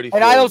 32 to 34.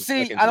 And I don't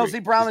see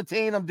Brown and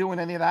Tatum doing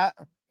any of that.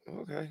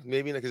 Okay,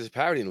 maybe because it's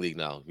parity in the league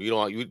now. You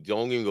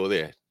don't even go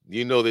there.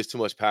 You know there's too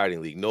much parity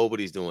in the league.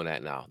 Nobody's doing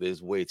that now.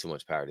 There's way too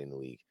much parity in the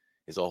league.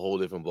 It's a whole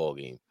different ball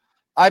game.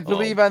 I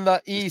believe in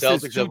the East. The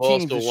Celtics have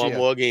also won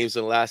more games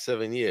in the last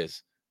 7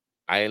 years.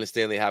 I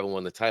understand they haven't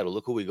won the title.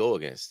 Look who we go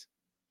against.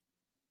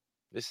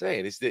 Just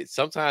saying.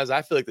 Sometimes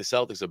I feel like the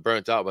Celtics are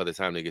burnt out by the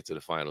time they get to the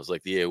finals.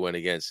 Like the year went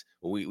against,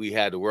 we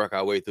had to work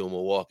our way through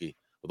Milwaukee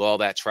with all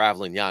that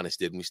traveling Giannis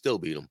did, and we still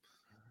beat them.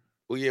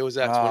 What year was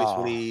that?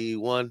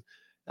 2021.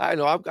 I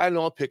know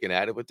I'm picking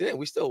at it, but then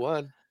we still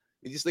won.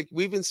 It's just like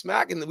we've been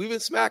smacking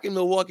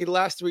Milwaukee the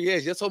last 3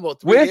 years. You're talking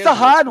about 3 years. Where's the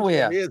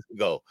hardware? Years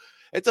ago.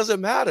 It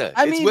doesn't matter.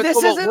 I mean, this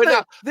isn't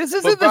the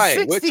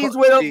 60s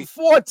with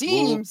 4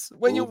 teams.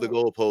 Move the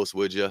goalposts,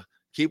 would you?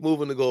 Keep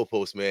moving the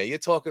goalposts, man. You're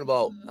talking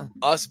about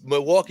us,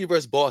 Milwaukee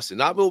versus Boston,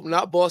 not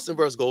Boston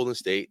versus Golden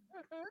State.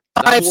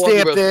 Not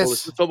Milwaukee versus Golden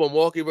State. We're talking about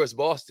Milwaukee versus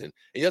Boston.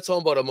 And you're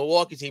talking about a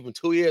Milwaukee team from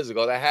 2 years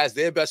ago that has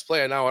their best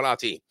player now on our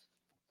team.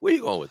 Where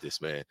you going with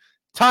this, man?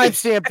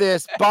 Timestamp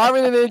this.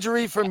 Barring an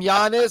injury from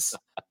Giannis,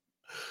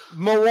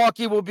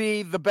 Milwaukee will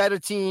be the better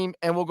team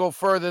and will go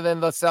further than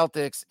the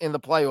Celtics in the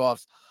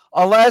playoffs.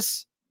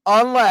 Unless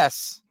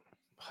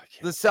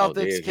the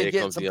Celtics can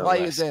get some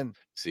players in.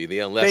 See, the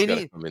unless got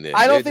to come in there.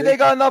 I don't think they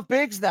got enough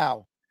bigs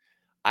now.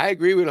 I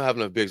agree we don't have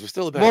enough bigs. We're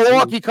still a better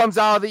Milwaukee team. comes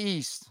out of the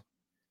East.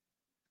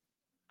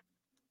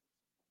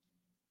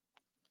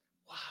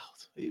 Wow.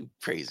 Are you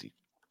crazy?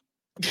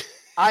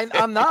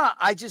 I'm not.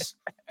 I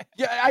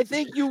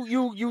think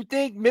you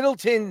think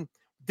Middleton,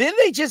 didn't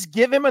they just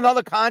give him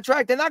another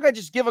contract? They're not going to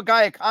just give a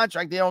guy a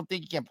contract they don't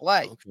think he can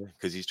play. Okay,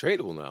 because he's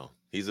tradable now.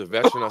 He's a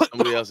veteran on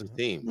somebody else's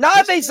team. Not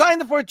if they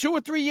signed him for a 2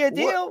 or 3 year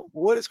deal.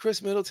 What is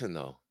Chris Middleton,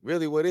 though?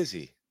 Really, what is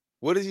he?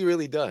 What has he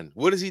really done?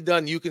 What has he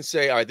done? You can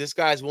say, all right, this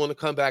guy's willing to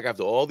come back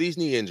after all these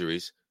knee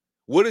injuries.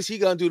 What is he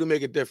going to do to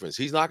make a difference?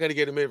 He's not going to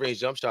get a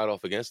mid-range jump shot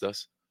off against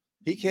us.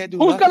 He can't do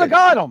Who's going to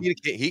guard him?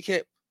 He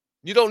can't.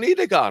 You don't need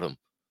to guard him.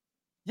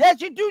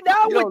 Yes, you do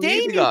now. With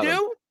Dame, you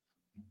do.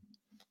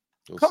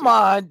 Come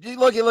on.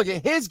 Look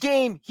at his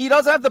game. He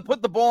doesn't have to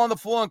put the ball on the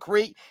floor and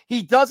create.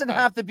 He doesn't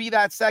have to be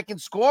that second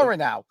scorer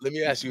now. Let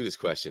me ask you this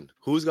question.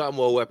 Who's got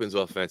more weapons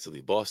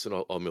offensively,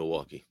 Boston or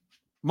Milwaukee?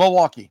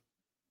 Milwaukee.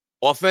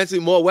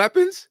 Offensively, more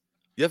weapons?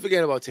 You're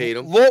forgetting about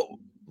Tatum.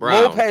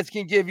 Lopez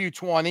can give you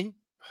 20.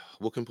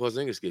 What can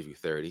Porzingis give you?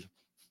 30.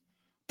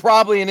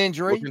 Probably an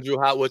injury.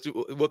 All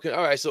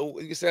right, so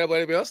you said about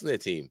anybody else in their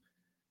team.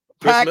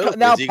 Pat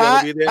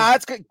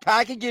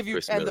can give you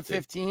 10 to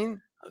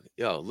 15.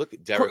 Yo, look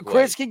at Derek White.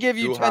 Chris can give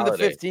you 10 to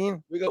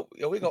 15. We got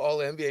all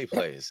the NBA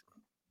players.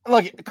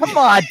 Look, come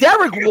on,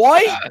 Derek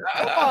White.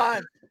 Come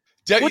on.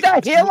 With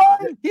that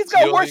hairline, he's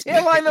got worse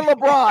hairline than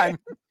LeBron.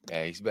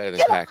 Yeah, he's better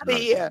than Pat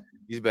Connaughton.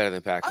 He's better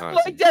than Pat Connaughton.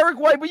 I like Derek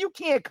White, but you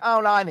can't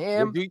count on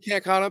him. You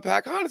can't count on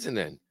Pat Connaughton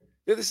then.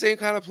 They're the same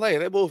kind of player.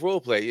 They're both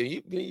role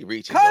play. You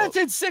reach.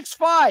 Connaughton's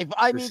 6'5".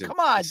 I mean, come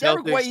on,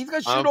 Derek White. He's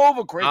gonna shoot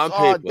over Chris.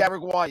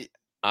 Derek White.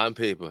 On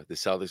paper, the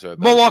Celtics are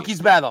Milwaukee's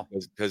better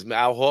because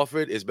Al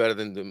Horford is better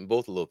than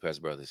both the Lopez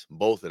brothers.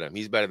 Both of them.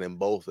 He's better than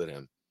both of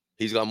them.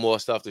 He's got more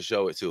stuff to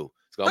show it too.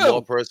 He's got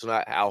more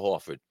personal. Al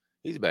Horford.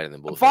 He's better than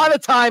both. Father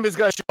Time is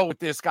gonna show with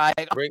this guy.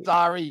 I'm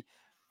sorry.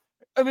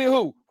 I mean,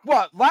 who?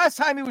 What? Last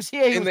time he was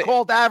here, he was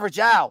called Average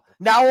Al.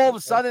 Now all of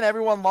a sudden,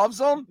 everyone loves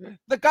him.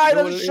 The guy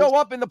doesn't show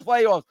up in the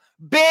playoffs.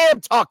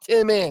 Bam tucked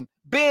him in.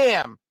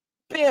 Bam.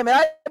 And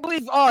I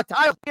believe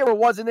Tyler Hero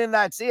wasn't in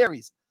that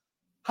series.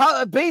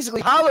 How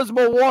does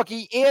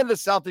Milwaukee and the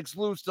Celtics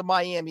lose to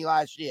Miami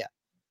last year?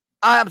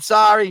 I'm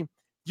sorry.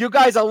 You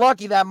guys are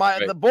lucky that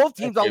both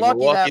teams are lucky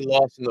Milwaukee that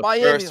lost in the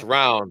Miami first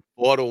round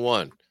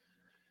 4-1.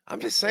 I'm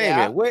just saying,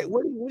 man. What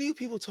are you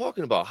people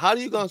talking about? How are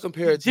you going to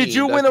compare a team? Did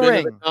you win a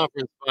ring? The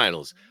conference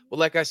finals. Well,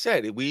 like I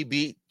said, we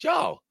beat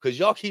y'all because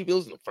y'all keep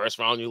losing. The first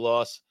round you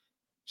lost.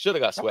 Should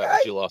have got swept,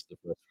 but you lost the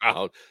first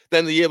round.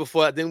 Then the year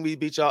before that, then we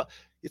beat y'all.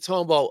 You're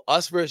talking about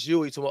us versus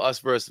you. You're talking about us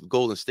versus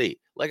Golden State.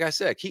 Like I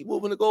said, keep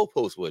moving the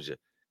goalposts, would you?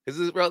 Because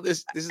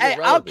this is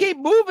irrelevant. I'll keep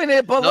moving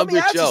it, but let me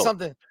ask you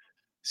something.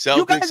 Celtics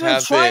you guys have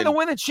been trying to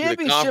win a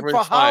championship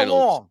for how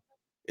long?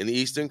 In the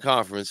Eastern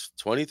Conference,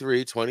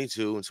 23,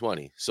 22, and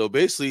 20. So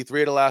basically,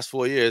 3 of the last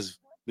 4 years,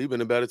 we've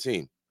been a better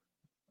team.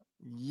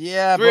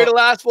 Yeah, 3 of the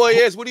last 4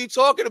 years. What are you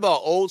talking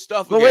about? Old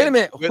stuff. But wait a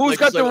minute. Who's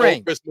got the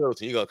ring? Chris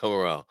Middleton, you gotta come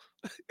around.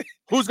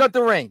 Who's got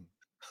the ring?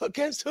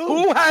 Against who?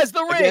 Who has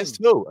the ring?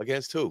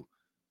 Against who?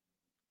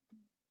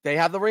 They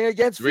have the ring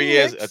against 3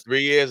 years.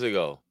 3 years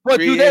ago. But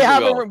do they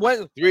have a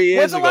ring? 3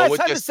 years ago,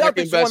 with your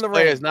second best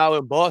players now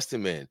in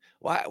Boston, man.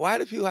 Why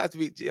do people have to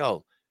be?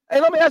 Yo, hey,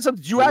 let me ask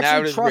something. Do you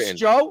actually trust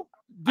Joe?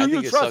 Do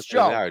you trust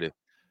Joe? Narrative.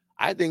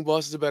 I think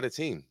Boston's a better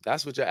team.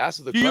 That's what you're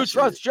asking. Do you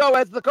trust Joe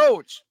as the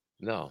coach?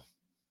 No.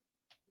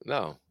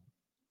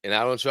 And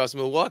I don't trust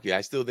Milwaukee.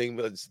 I still think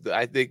Boston. Now,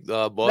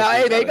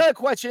 hey, they got a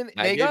question.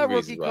 They got a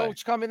rookie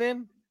coach coming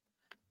in.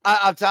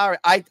 I'm sorry.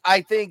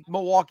 I think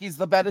Milwaukee's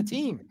the better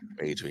team.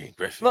 Adrian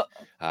Griffin. Look,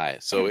 all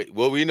right. So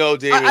we know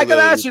Damian I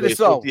gotta ask you this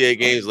though. 58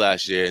 games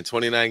last year and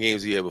 29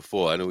 games the year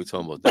before. I know we're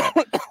talking about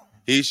that.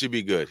 He should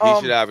be good. He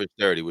should average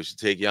 30, which should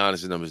take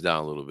Giannis' numbers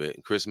down a little bit.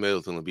 And Chris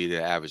Middleton will be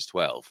there average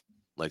 12.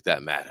 Like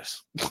that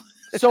matters.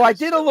 So I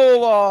did a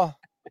little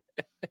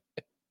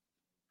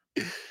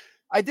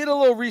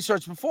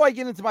research. Before I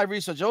get into my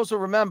research, also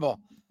remember,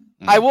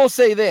 I will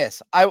say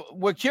this.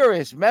 We're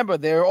curious. Remember,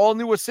 they're all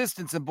new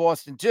assistants in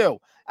Boston too.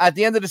 At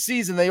the end of the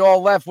season, they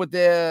all left with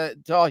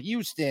to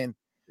Houston.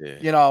 Yeah.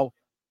 You know,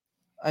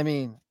 I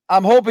mean,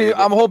 I'm hoping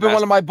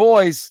one of my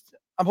boys,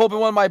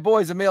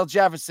 Emil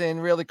Jefferson,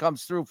 really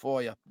comes through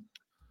for you.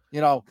 You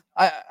know,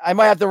 I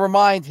might have to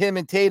remind him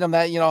and Tatum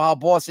that, you know, how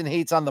Boston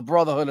hates on the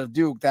brotherhood of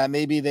Duke, that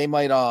maybe they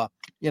might,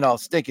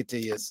 stick it to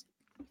you.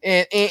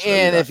 And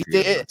if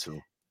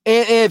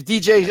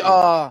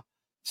DJ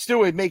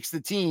Stewart makes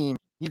the team,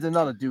 he's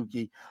another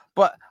Dookie.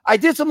 But I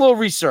did some little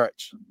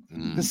research.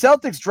 The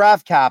Celtics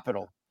draft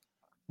capital,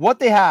 what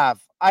they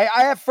have. I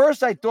at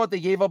first I thought they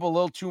gave up a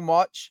little too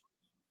much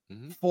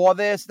for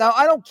this. Now,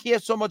 I don't care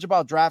so much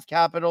about draft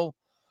capital,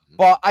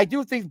 but I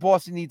do think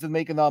Boston needs to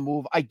make another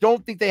move. I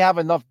don't think they have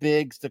enough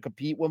bigs to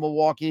compete with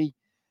Milwaukee.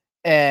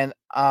 And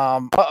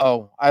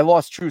I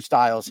lost True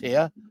Styles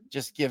here.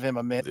 Just give him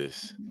a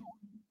minute.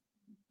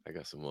 I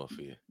got some more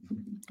for you.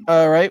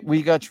 All right,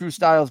 we got True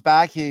Styles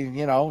back. He,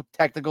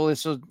 technical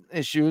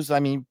issues.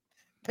 I mean,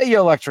 pay your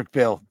electric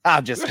bill.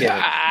 I'm just kidding.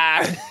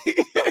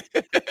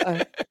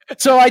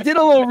 So I did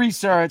a little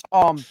research.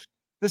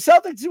 The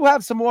Celtics do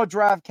have some more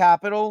draft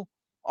capital.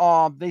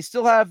 They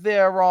still have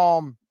their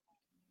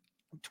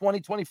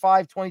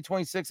 2025,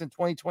 2026, and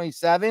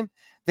 2027.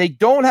 They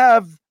don't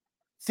have.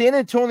 San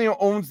Antonio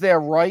owns their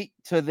right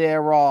to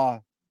their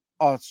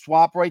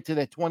swap right to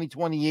their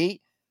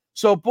 2028.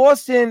 So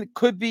Boston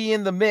could be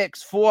in the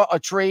mix for a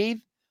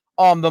trade.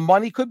 The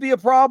money could be a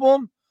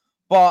problem,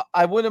 but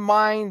I wouldn't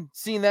mind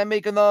seeing them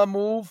make another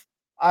move.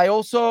 I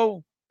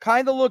also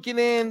kind of looking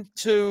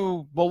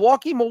into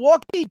Milwaukee.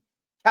 Milwaukee,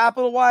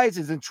 capital-wise,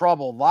 is in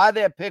trouble. A lot of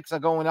their picks are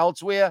going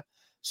elsewhere.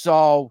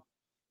 So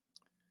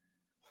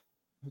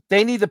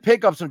they need to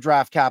pick up some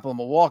draft capital in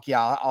Milwaukee.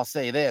 I'll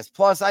say this.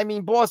 Plus, I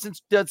mean, Boston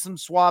did some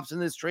swaps in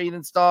this trade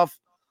and stuff.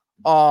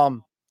 I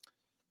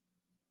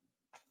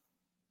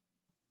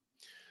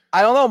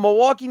don't know.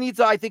 Milwaukee needs,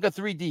 I think, a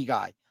 3D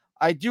guy.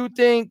 I do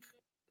think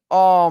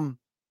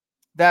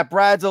that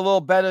Brad's a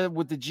little better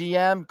with the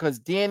GM because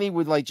Danny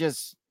would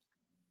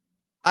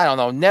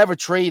never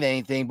trade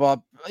anything.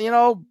 But,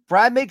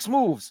 Brad makes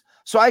moves.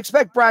 So I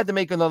expect Brad to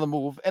make another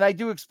move. And I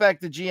do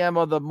expect the GM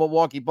of the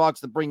Milwaukee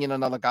Bucks to bring in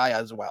another guy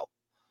as well.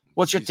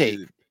 What's your take?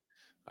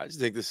 I just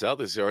think the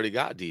Celtics already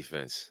got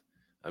defense.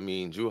 I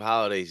mean, Drew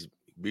Holiday's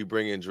be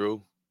bringing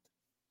Drew.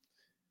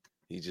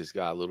 He just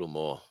got a little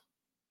more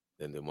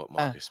than what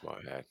Marcus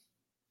Smart had.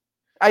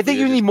 I think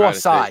you need more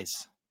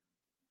size.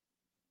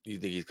 You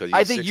think he's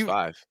because he's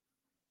 6'5"?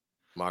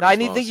 I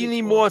think you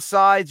need more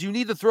size. You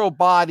need to throw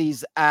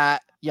bodies at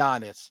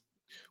Giannis.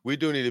 We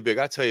do need a big.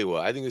 I tell you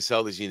what, I think the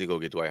Celtics need to go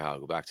get Dwight Howard.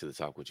 Go back to the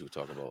top what you were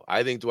talking about.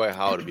 I think Dwight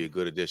Howard would be a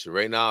good addition.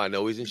 Right now, I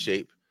know he's in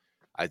shape.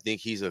 I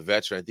think he's a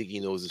veteran. I think he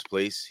knows his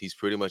place. He's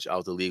pretty much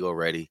out the league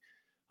already.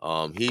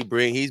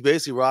 He's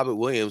basically Robert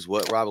Williams,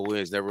 what Robert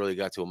Williams never really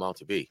got to amount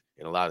to be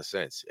in a lot of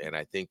sense. And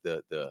I think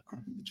the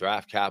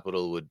draft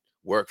capital would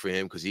work for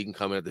him because he can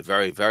come in at the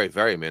very, very,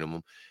 very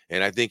minimum.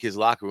 And I think his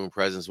locker room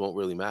presence won't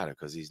really matter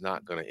because he's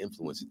not going to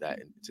influence that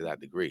to that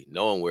degree.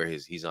 Knowing where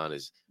he's on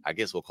his, I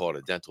guess we'll call it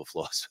a dental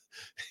floss.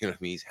 You know what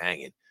I mean? He's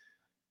hanging.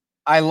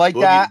 I like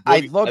that.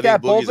 I looked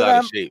at both of them.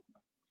 Out of shape.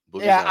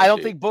 Boogie's I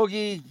don't think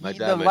Boogie,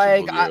 the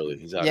leg.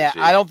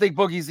 I don't think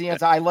Boogie's the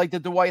answer. I like the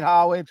Dwight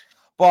Howard,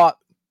 but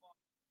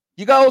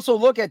you got to also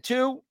look at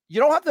too. You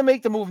don't have to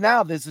make the move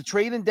now. There's a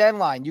trade and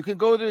deadline. You can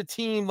go to a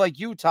team like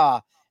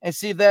Utah and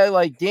see if they're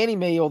like Danny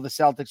Mayo, the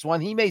Celtics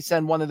one. He may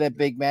send one of their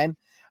big men.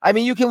 I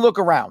mean, you can look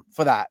around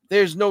for that.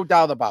 There's no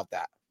doubt about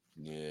that.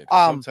 Yeah.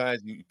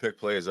 Sometimes you pick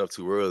players up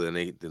too early, and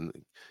the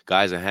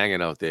guys are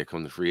hanging out there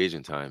come the free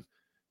agent time,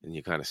 and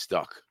you're kind of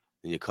stuck.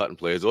 And you're cutting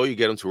players, or you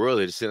get them too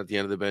early to sit at the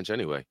end of the bench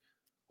anyway.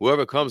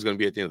 Whoever comes is going to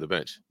be at the end of the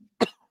bench.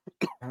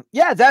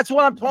 Yeah, that's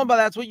what I'm talking about.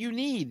 That's what you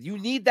need. You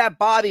need that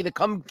body to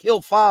come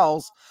kill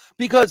fouls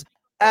because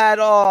at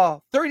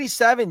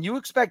 37, you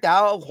expect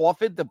Al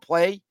Horford to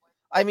play.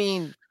 I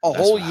mean,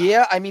 whole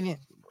year. I mean,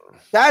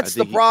 that's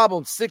the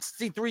problem.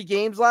 63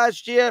 games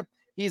last year.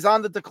 He's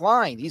on the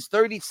decline. He's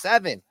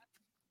 37.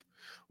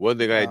 One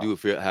thing I do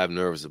have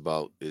nervous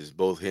about is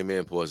both him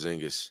and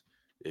Porzingis.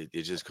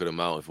 It just could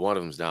amount. If one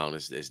of them's down,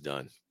 it's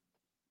done.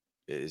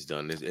 It's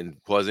done. And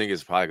Porzingis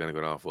is probably going to go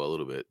down for a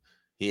little bit.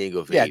 He ain't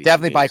go for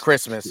definitely games. By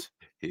Christmas.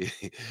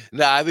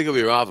 I think he'll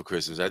be around for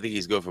Christmas. I think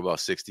he's going for about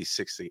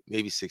 66,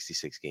 maybe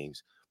 66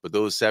 games. But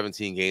those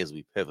 17 games will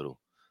be pivotal.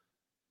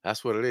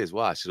 That's what it is.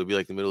 Watch. It'll be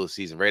like the middle of the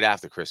season, right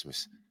after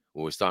Christmas,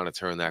 when we're starting to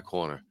turn that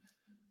corner.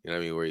 You know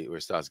what I mean? Where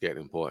it starts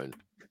getting important.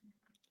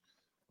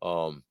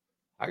 I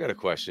got a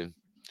question.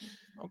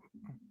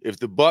 If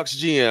the Bucks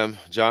GM,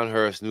 John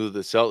Hurst, knew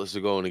the Celtics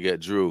were going to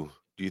get Drew,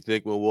 do you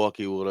think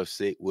Milwaukee would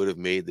have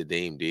made the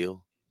Dame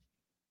deal?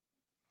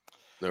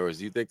 In other words,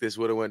 do you think this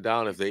would have went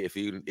down if he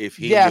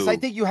Yes, knew? I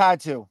think you had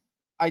to.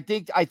 I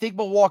think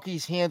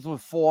Milwaukee's hands were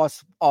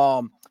forced.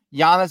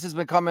 Giannis has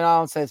been coming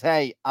out and says,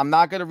 "Hey, I'm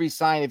not going to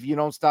resign if you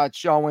don't start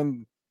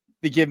showing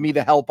to give me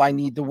the help I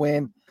need to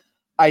win."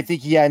 I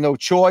think he had no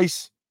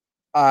choice.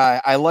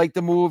 I like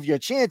the move. You're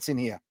chancing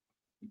here.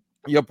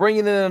 You're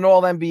bringing in an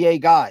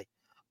All-NBA guy.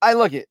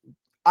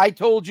 I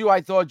told you I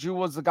thought Drew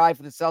was the guy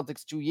for the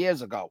Celtics 2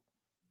 years ago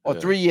or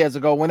 3 years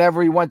ago.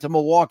 Whenever he went to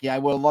Milwaukee, I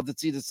would have loved to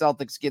see the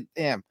Celtics get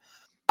him.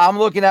 I'm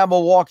looking at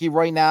Milwaukee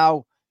right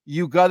now.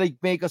 You got to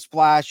make a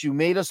splash. You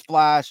made a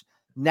splash.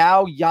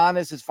 Now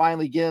Giannis is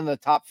finally getting the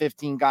top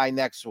 15 guy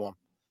next to him.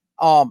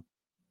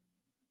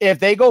 If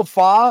they go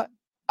far,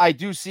 I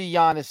do see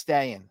Giannis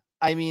staying.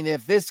 I mean,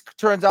 if this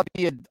turns out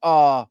to be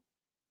a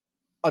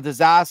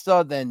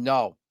disaster, then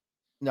no,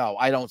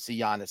 I don't see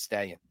Giannis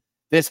staying.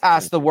 This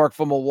has to work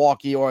for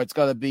Milwaukee or it's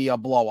going to be a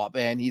blow up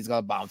and he's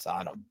going to bounce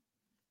on him.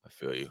 I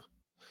feel you.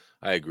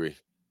 I agree.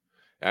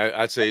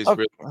 I'd say it's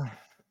really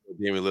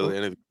Damian Lillard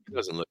interview. He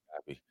doesn't look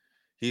happy.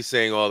 He's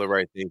saying all the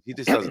right things. He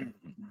just doesn't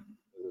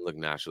look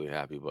naturally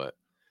happy, but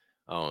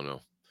I don't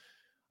know.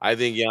 I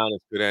think Giannis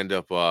could end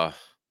up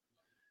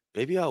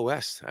maybe out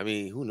west. I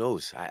mean, who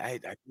knows? I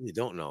really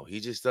don't know. He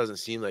just doesn't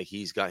seem like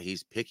he's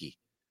picky.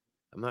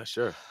 I'm not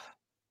sure.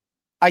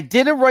 I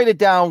didn't write it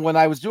down when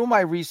I was doing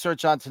my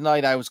research on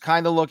tonight. I was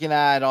kind of looking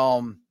at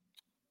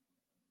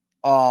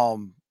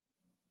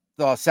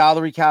the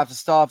salary caps and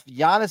stuff.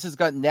 Giannis has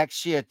got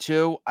next year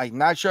too. I'm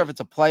not sure if it's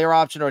a player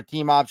option or a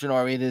team option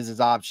or it is his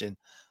option.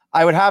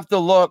 I would have to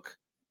look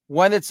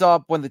when it's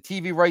up, when the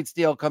TV rights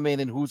deal come in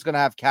and who's going to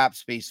have cap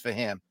space for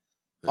him.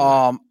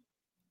 Yeah.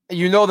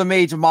 The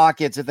major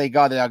markets, if they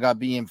got it, I got to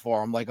be in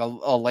for him, like a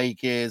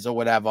Lakers or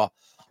whatever.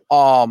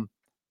 I'm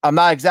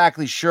not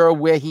exactly sure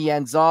where he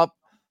ends up.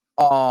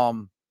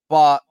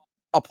 But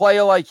a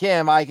player like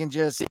him, I can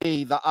just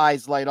see the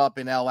eyes light up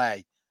in LA.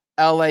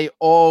 LA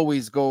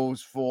always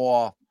goes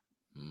for,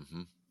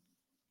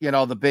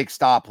 the big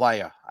star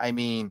player. I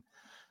mean,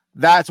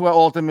 that's where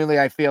ultimately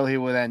I feel he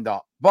would end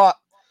up. But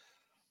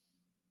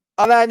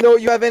on that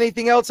note, you have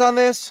anything else on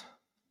this?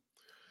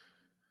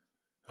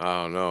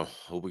 I don't know.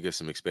 Hope we get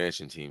some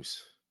expansion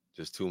teams.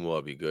 Just 2 more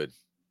would be good.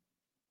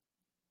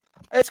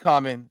 It's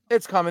coming.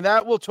 It's coming.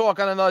 That we'll talk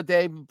on another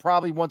day,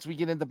 probably once we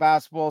get into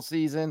basketball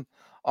season.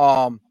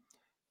 I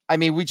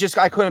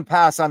couldn't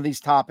pass on these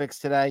topics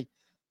today.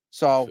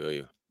 So I feel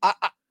you.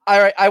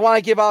 I want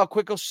to give out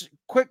a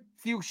quick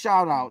few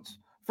shout outs.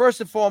 First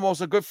and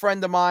foremost, a good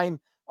friend of mine.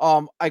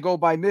 I go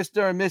by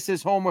Mr. and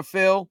Mrs. Homer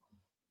Phil.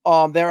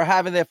 They're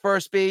having their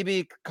first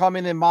baby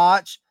coming in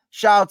March.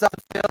 Shout out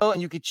to Phil,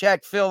 and you can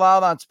check Phil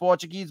out on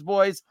Portuguese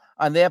Boys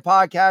on their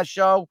podcast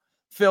show.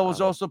 Phil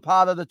was also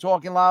part of the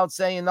Talking Loud,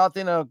 Saying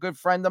Nothing, a good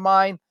friend of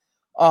mine.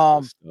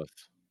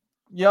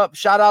 Yep.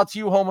 Shout out to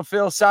you, Homer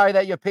Phil. Sorry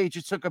that your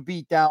Patriots took a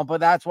beat down, but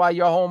that's why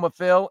you're Homer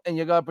Phil, and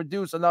you're going to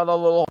produce another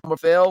little Homer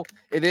Phil.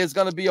 It is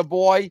going to be a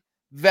boy.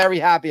 Very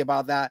happy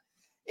about that.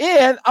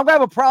 And I'm going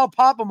to have a proud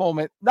papa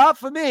moment. Not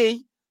for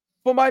me,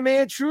 for my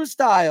man, True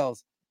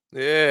Styles.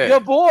 Yeah. Your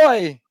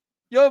boy.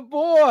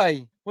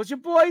 What's your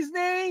boy's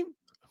name?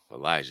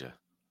 Elijah.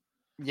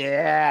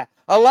 Yeah.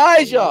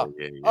 Elijah,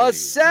 yeah, a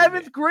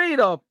 7th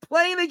grader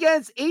playing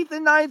against 8th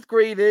and 9th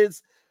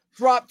graders,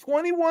 dropped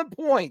 21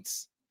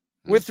 points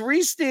with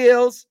 3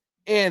 steals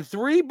and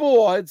 3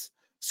 boards,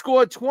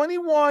 scored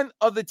 21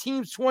 of the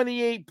team's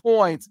 28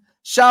 points.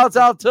 Shouts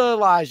out to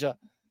Elijah.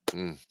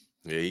 Yeah,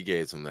 he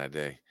gave some that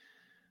day.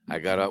 I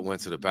got up, went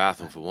to the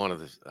bathroom for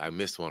I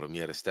missed one of them. He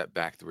had a step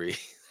back 3.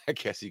 I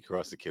guess he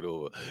crossed the kid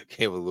over,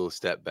 came a little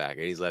step back,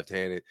 and he's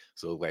left-handed,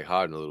 so it was like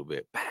hardened a little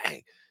bit.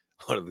 Bang!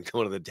 One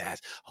of the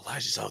dads,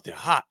 Elijah's out there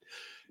hot.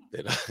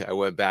 Then I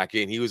went back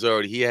in.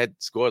 He had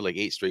scored like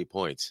 8 straight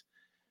points.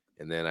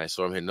 And then I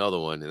saw him hit another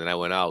one. And then I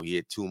went out. He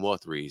hit 2 more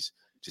threes,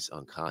 just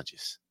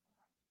unconscious.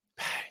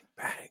 Bang,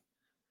 bang.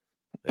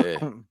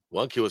 Yeah.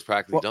 One kid was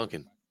practically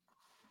dunking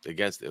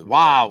against him.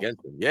 Wow.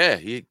 Against him. Yeah,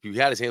 he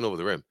had his hand over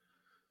the rim.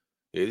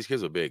 Yeah, these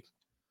kids are big.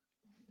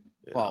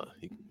 Yeah, well,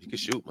 he could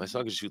shoot. My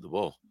son could shoot the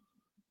ball.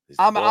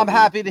 I'm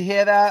happy to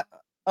hear that.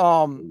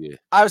 Yeah.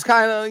 I was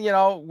kind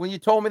of, when you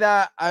told me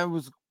that, I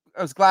was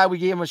glad we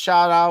gave him a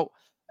shout out.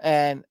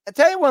 And I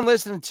tell you one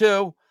listening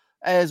too,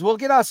 as we'll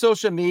get our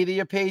social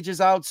media pages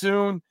out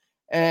soon.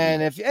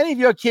 And if any of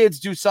your kids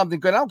do something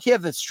good, I don't care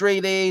if it's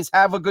straight A's,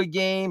 have a good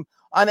game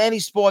on any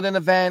sporting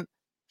event,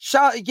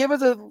 give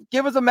us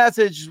a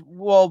message.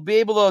 We'll be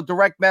able to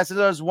direct message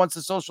us once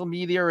the social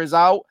media is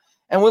out.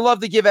 And we'd love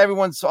to give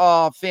everyone's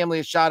family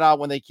a shout out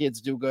when their kids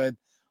do good.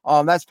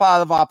 That's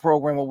part of our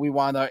program, what we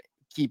want to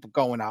keep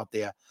going out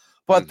there.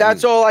 But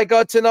that's all I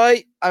got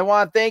tonight. I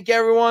want to thank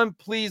everyone.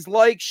 Please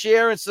like,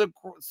 share, and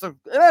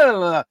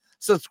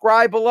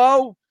subscribe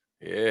below.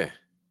 Yeah.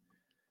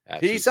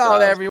 Peace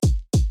out, everyone.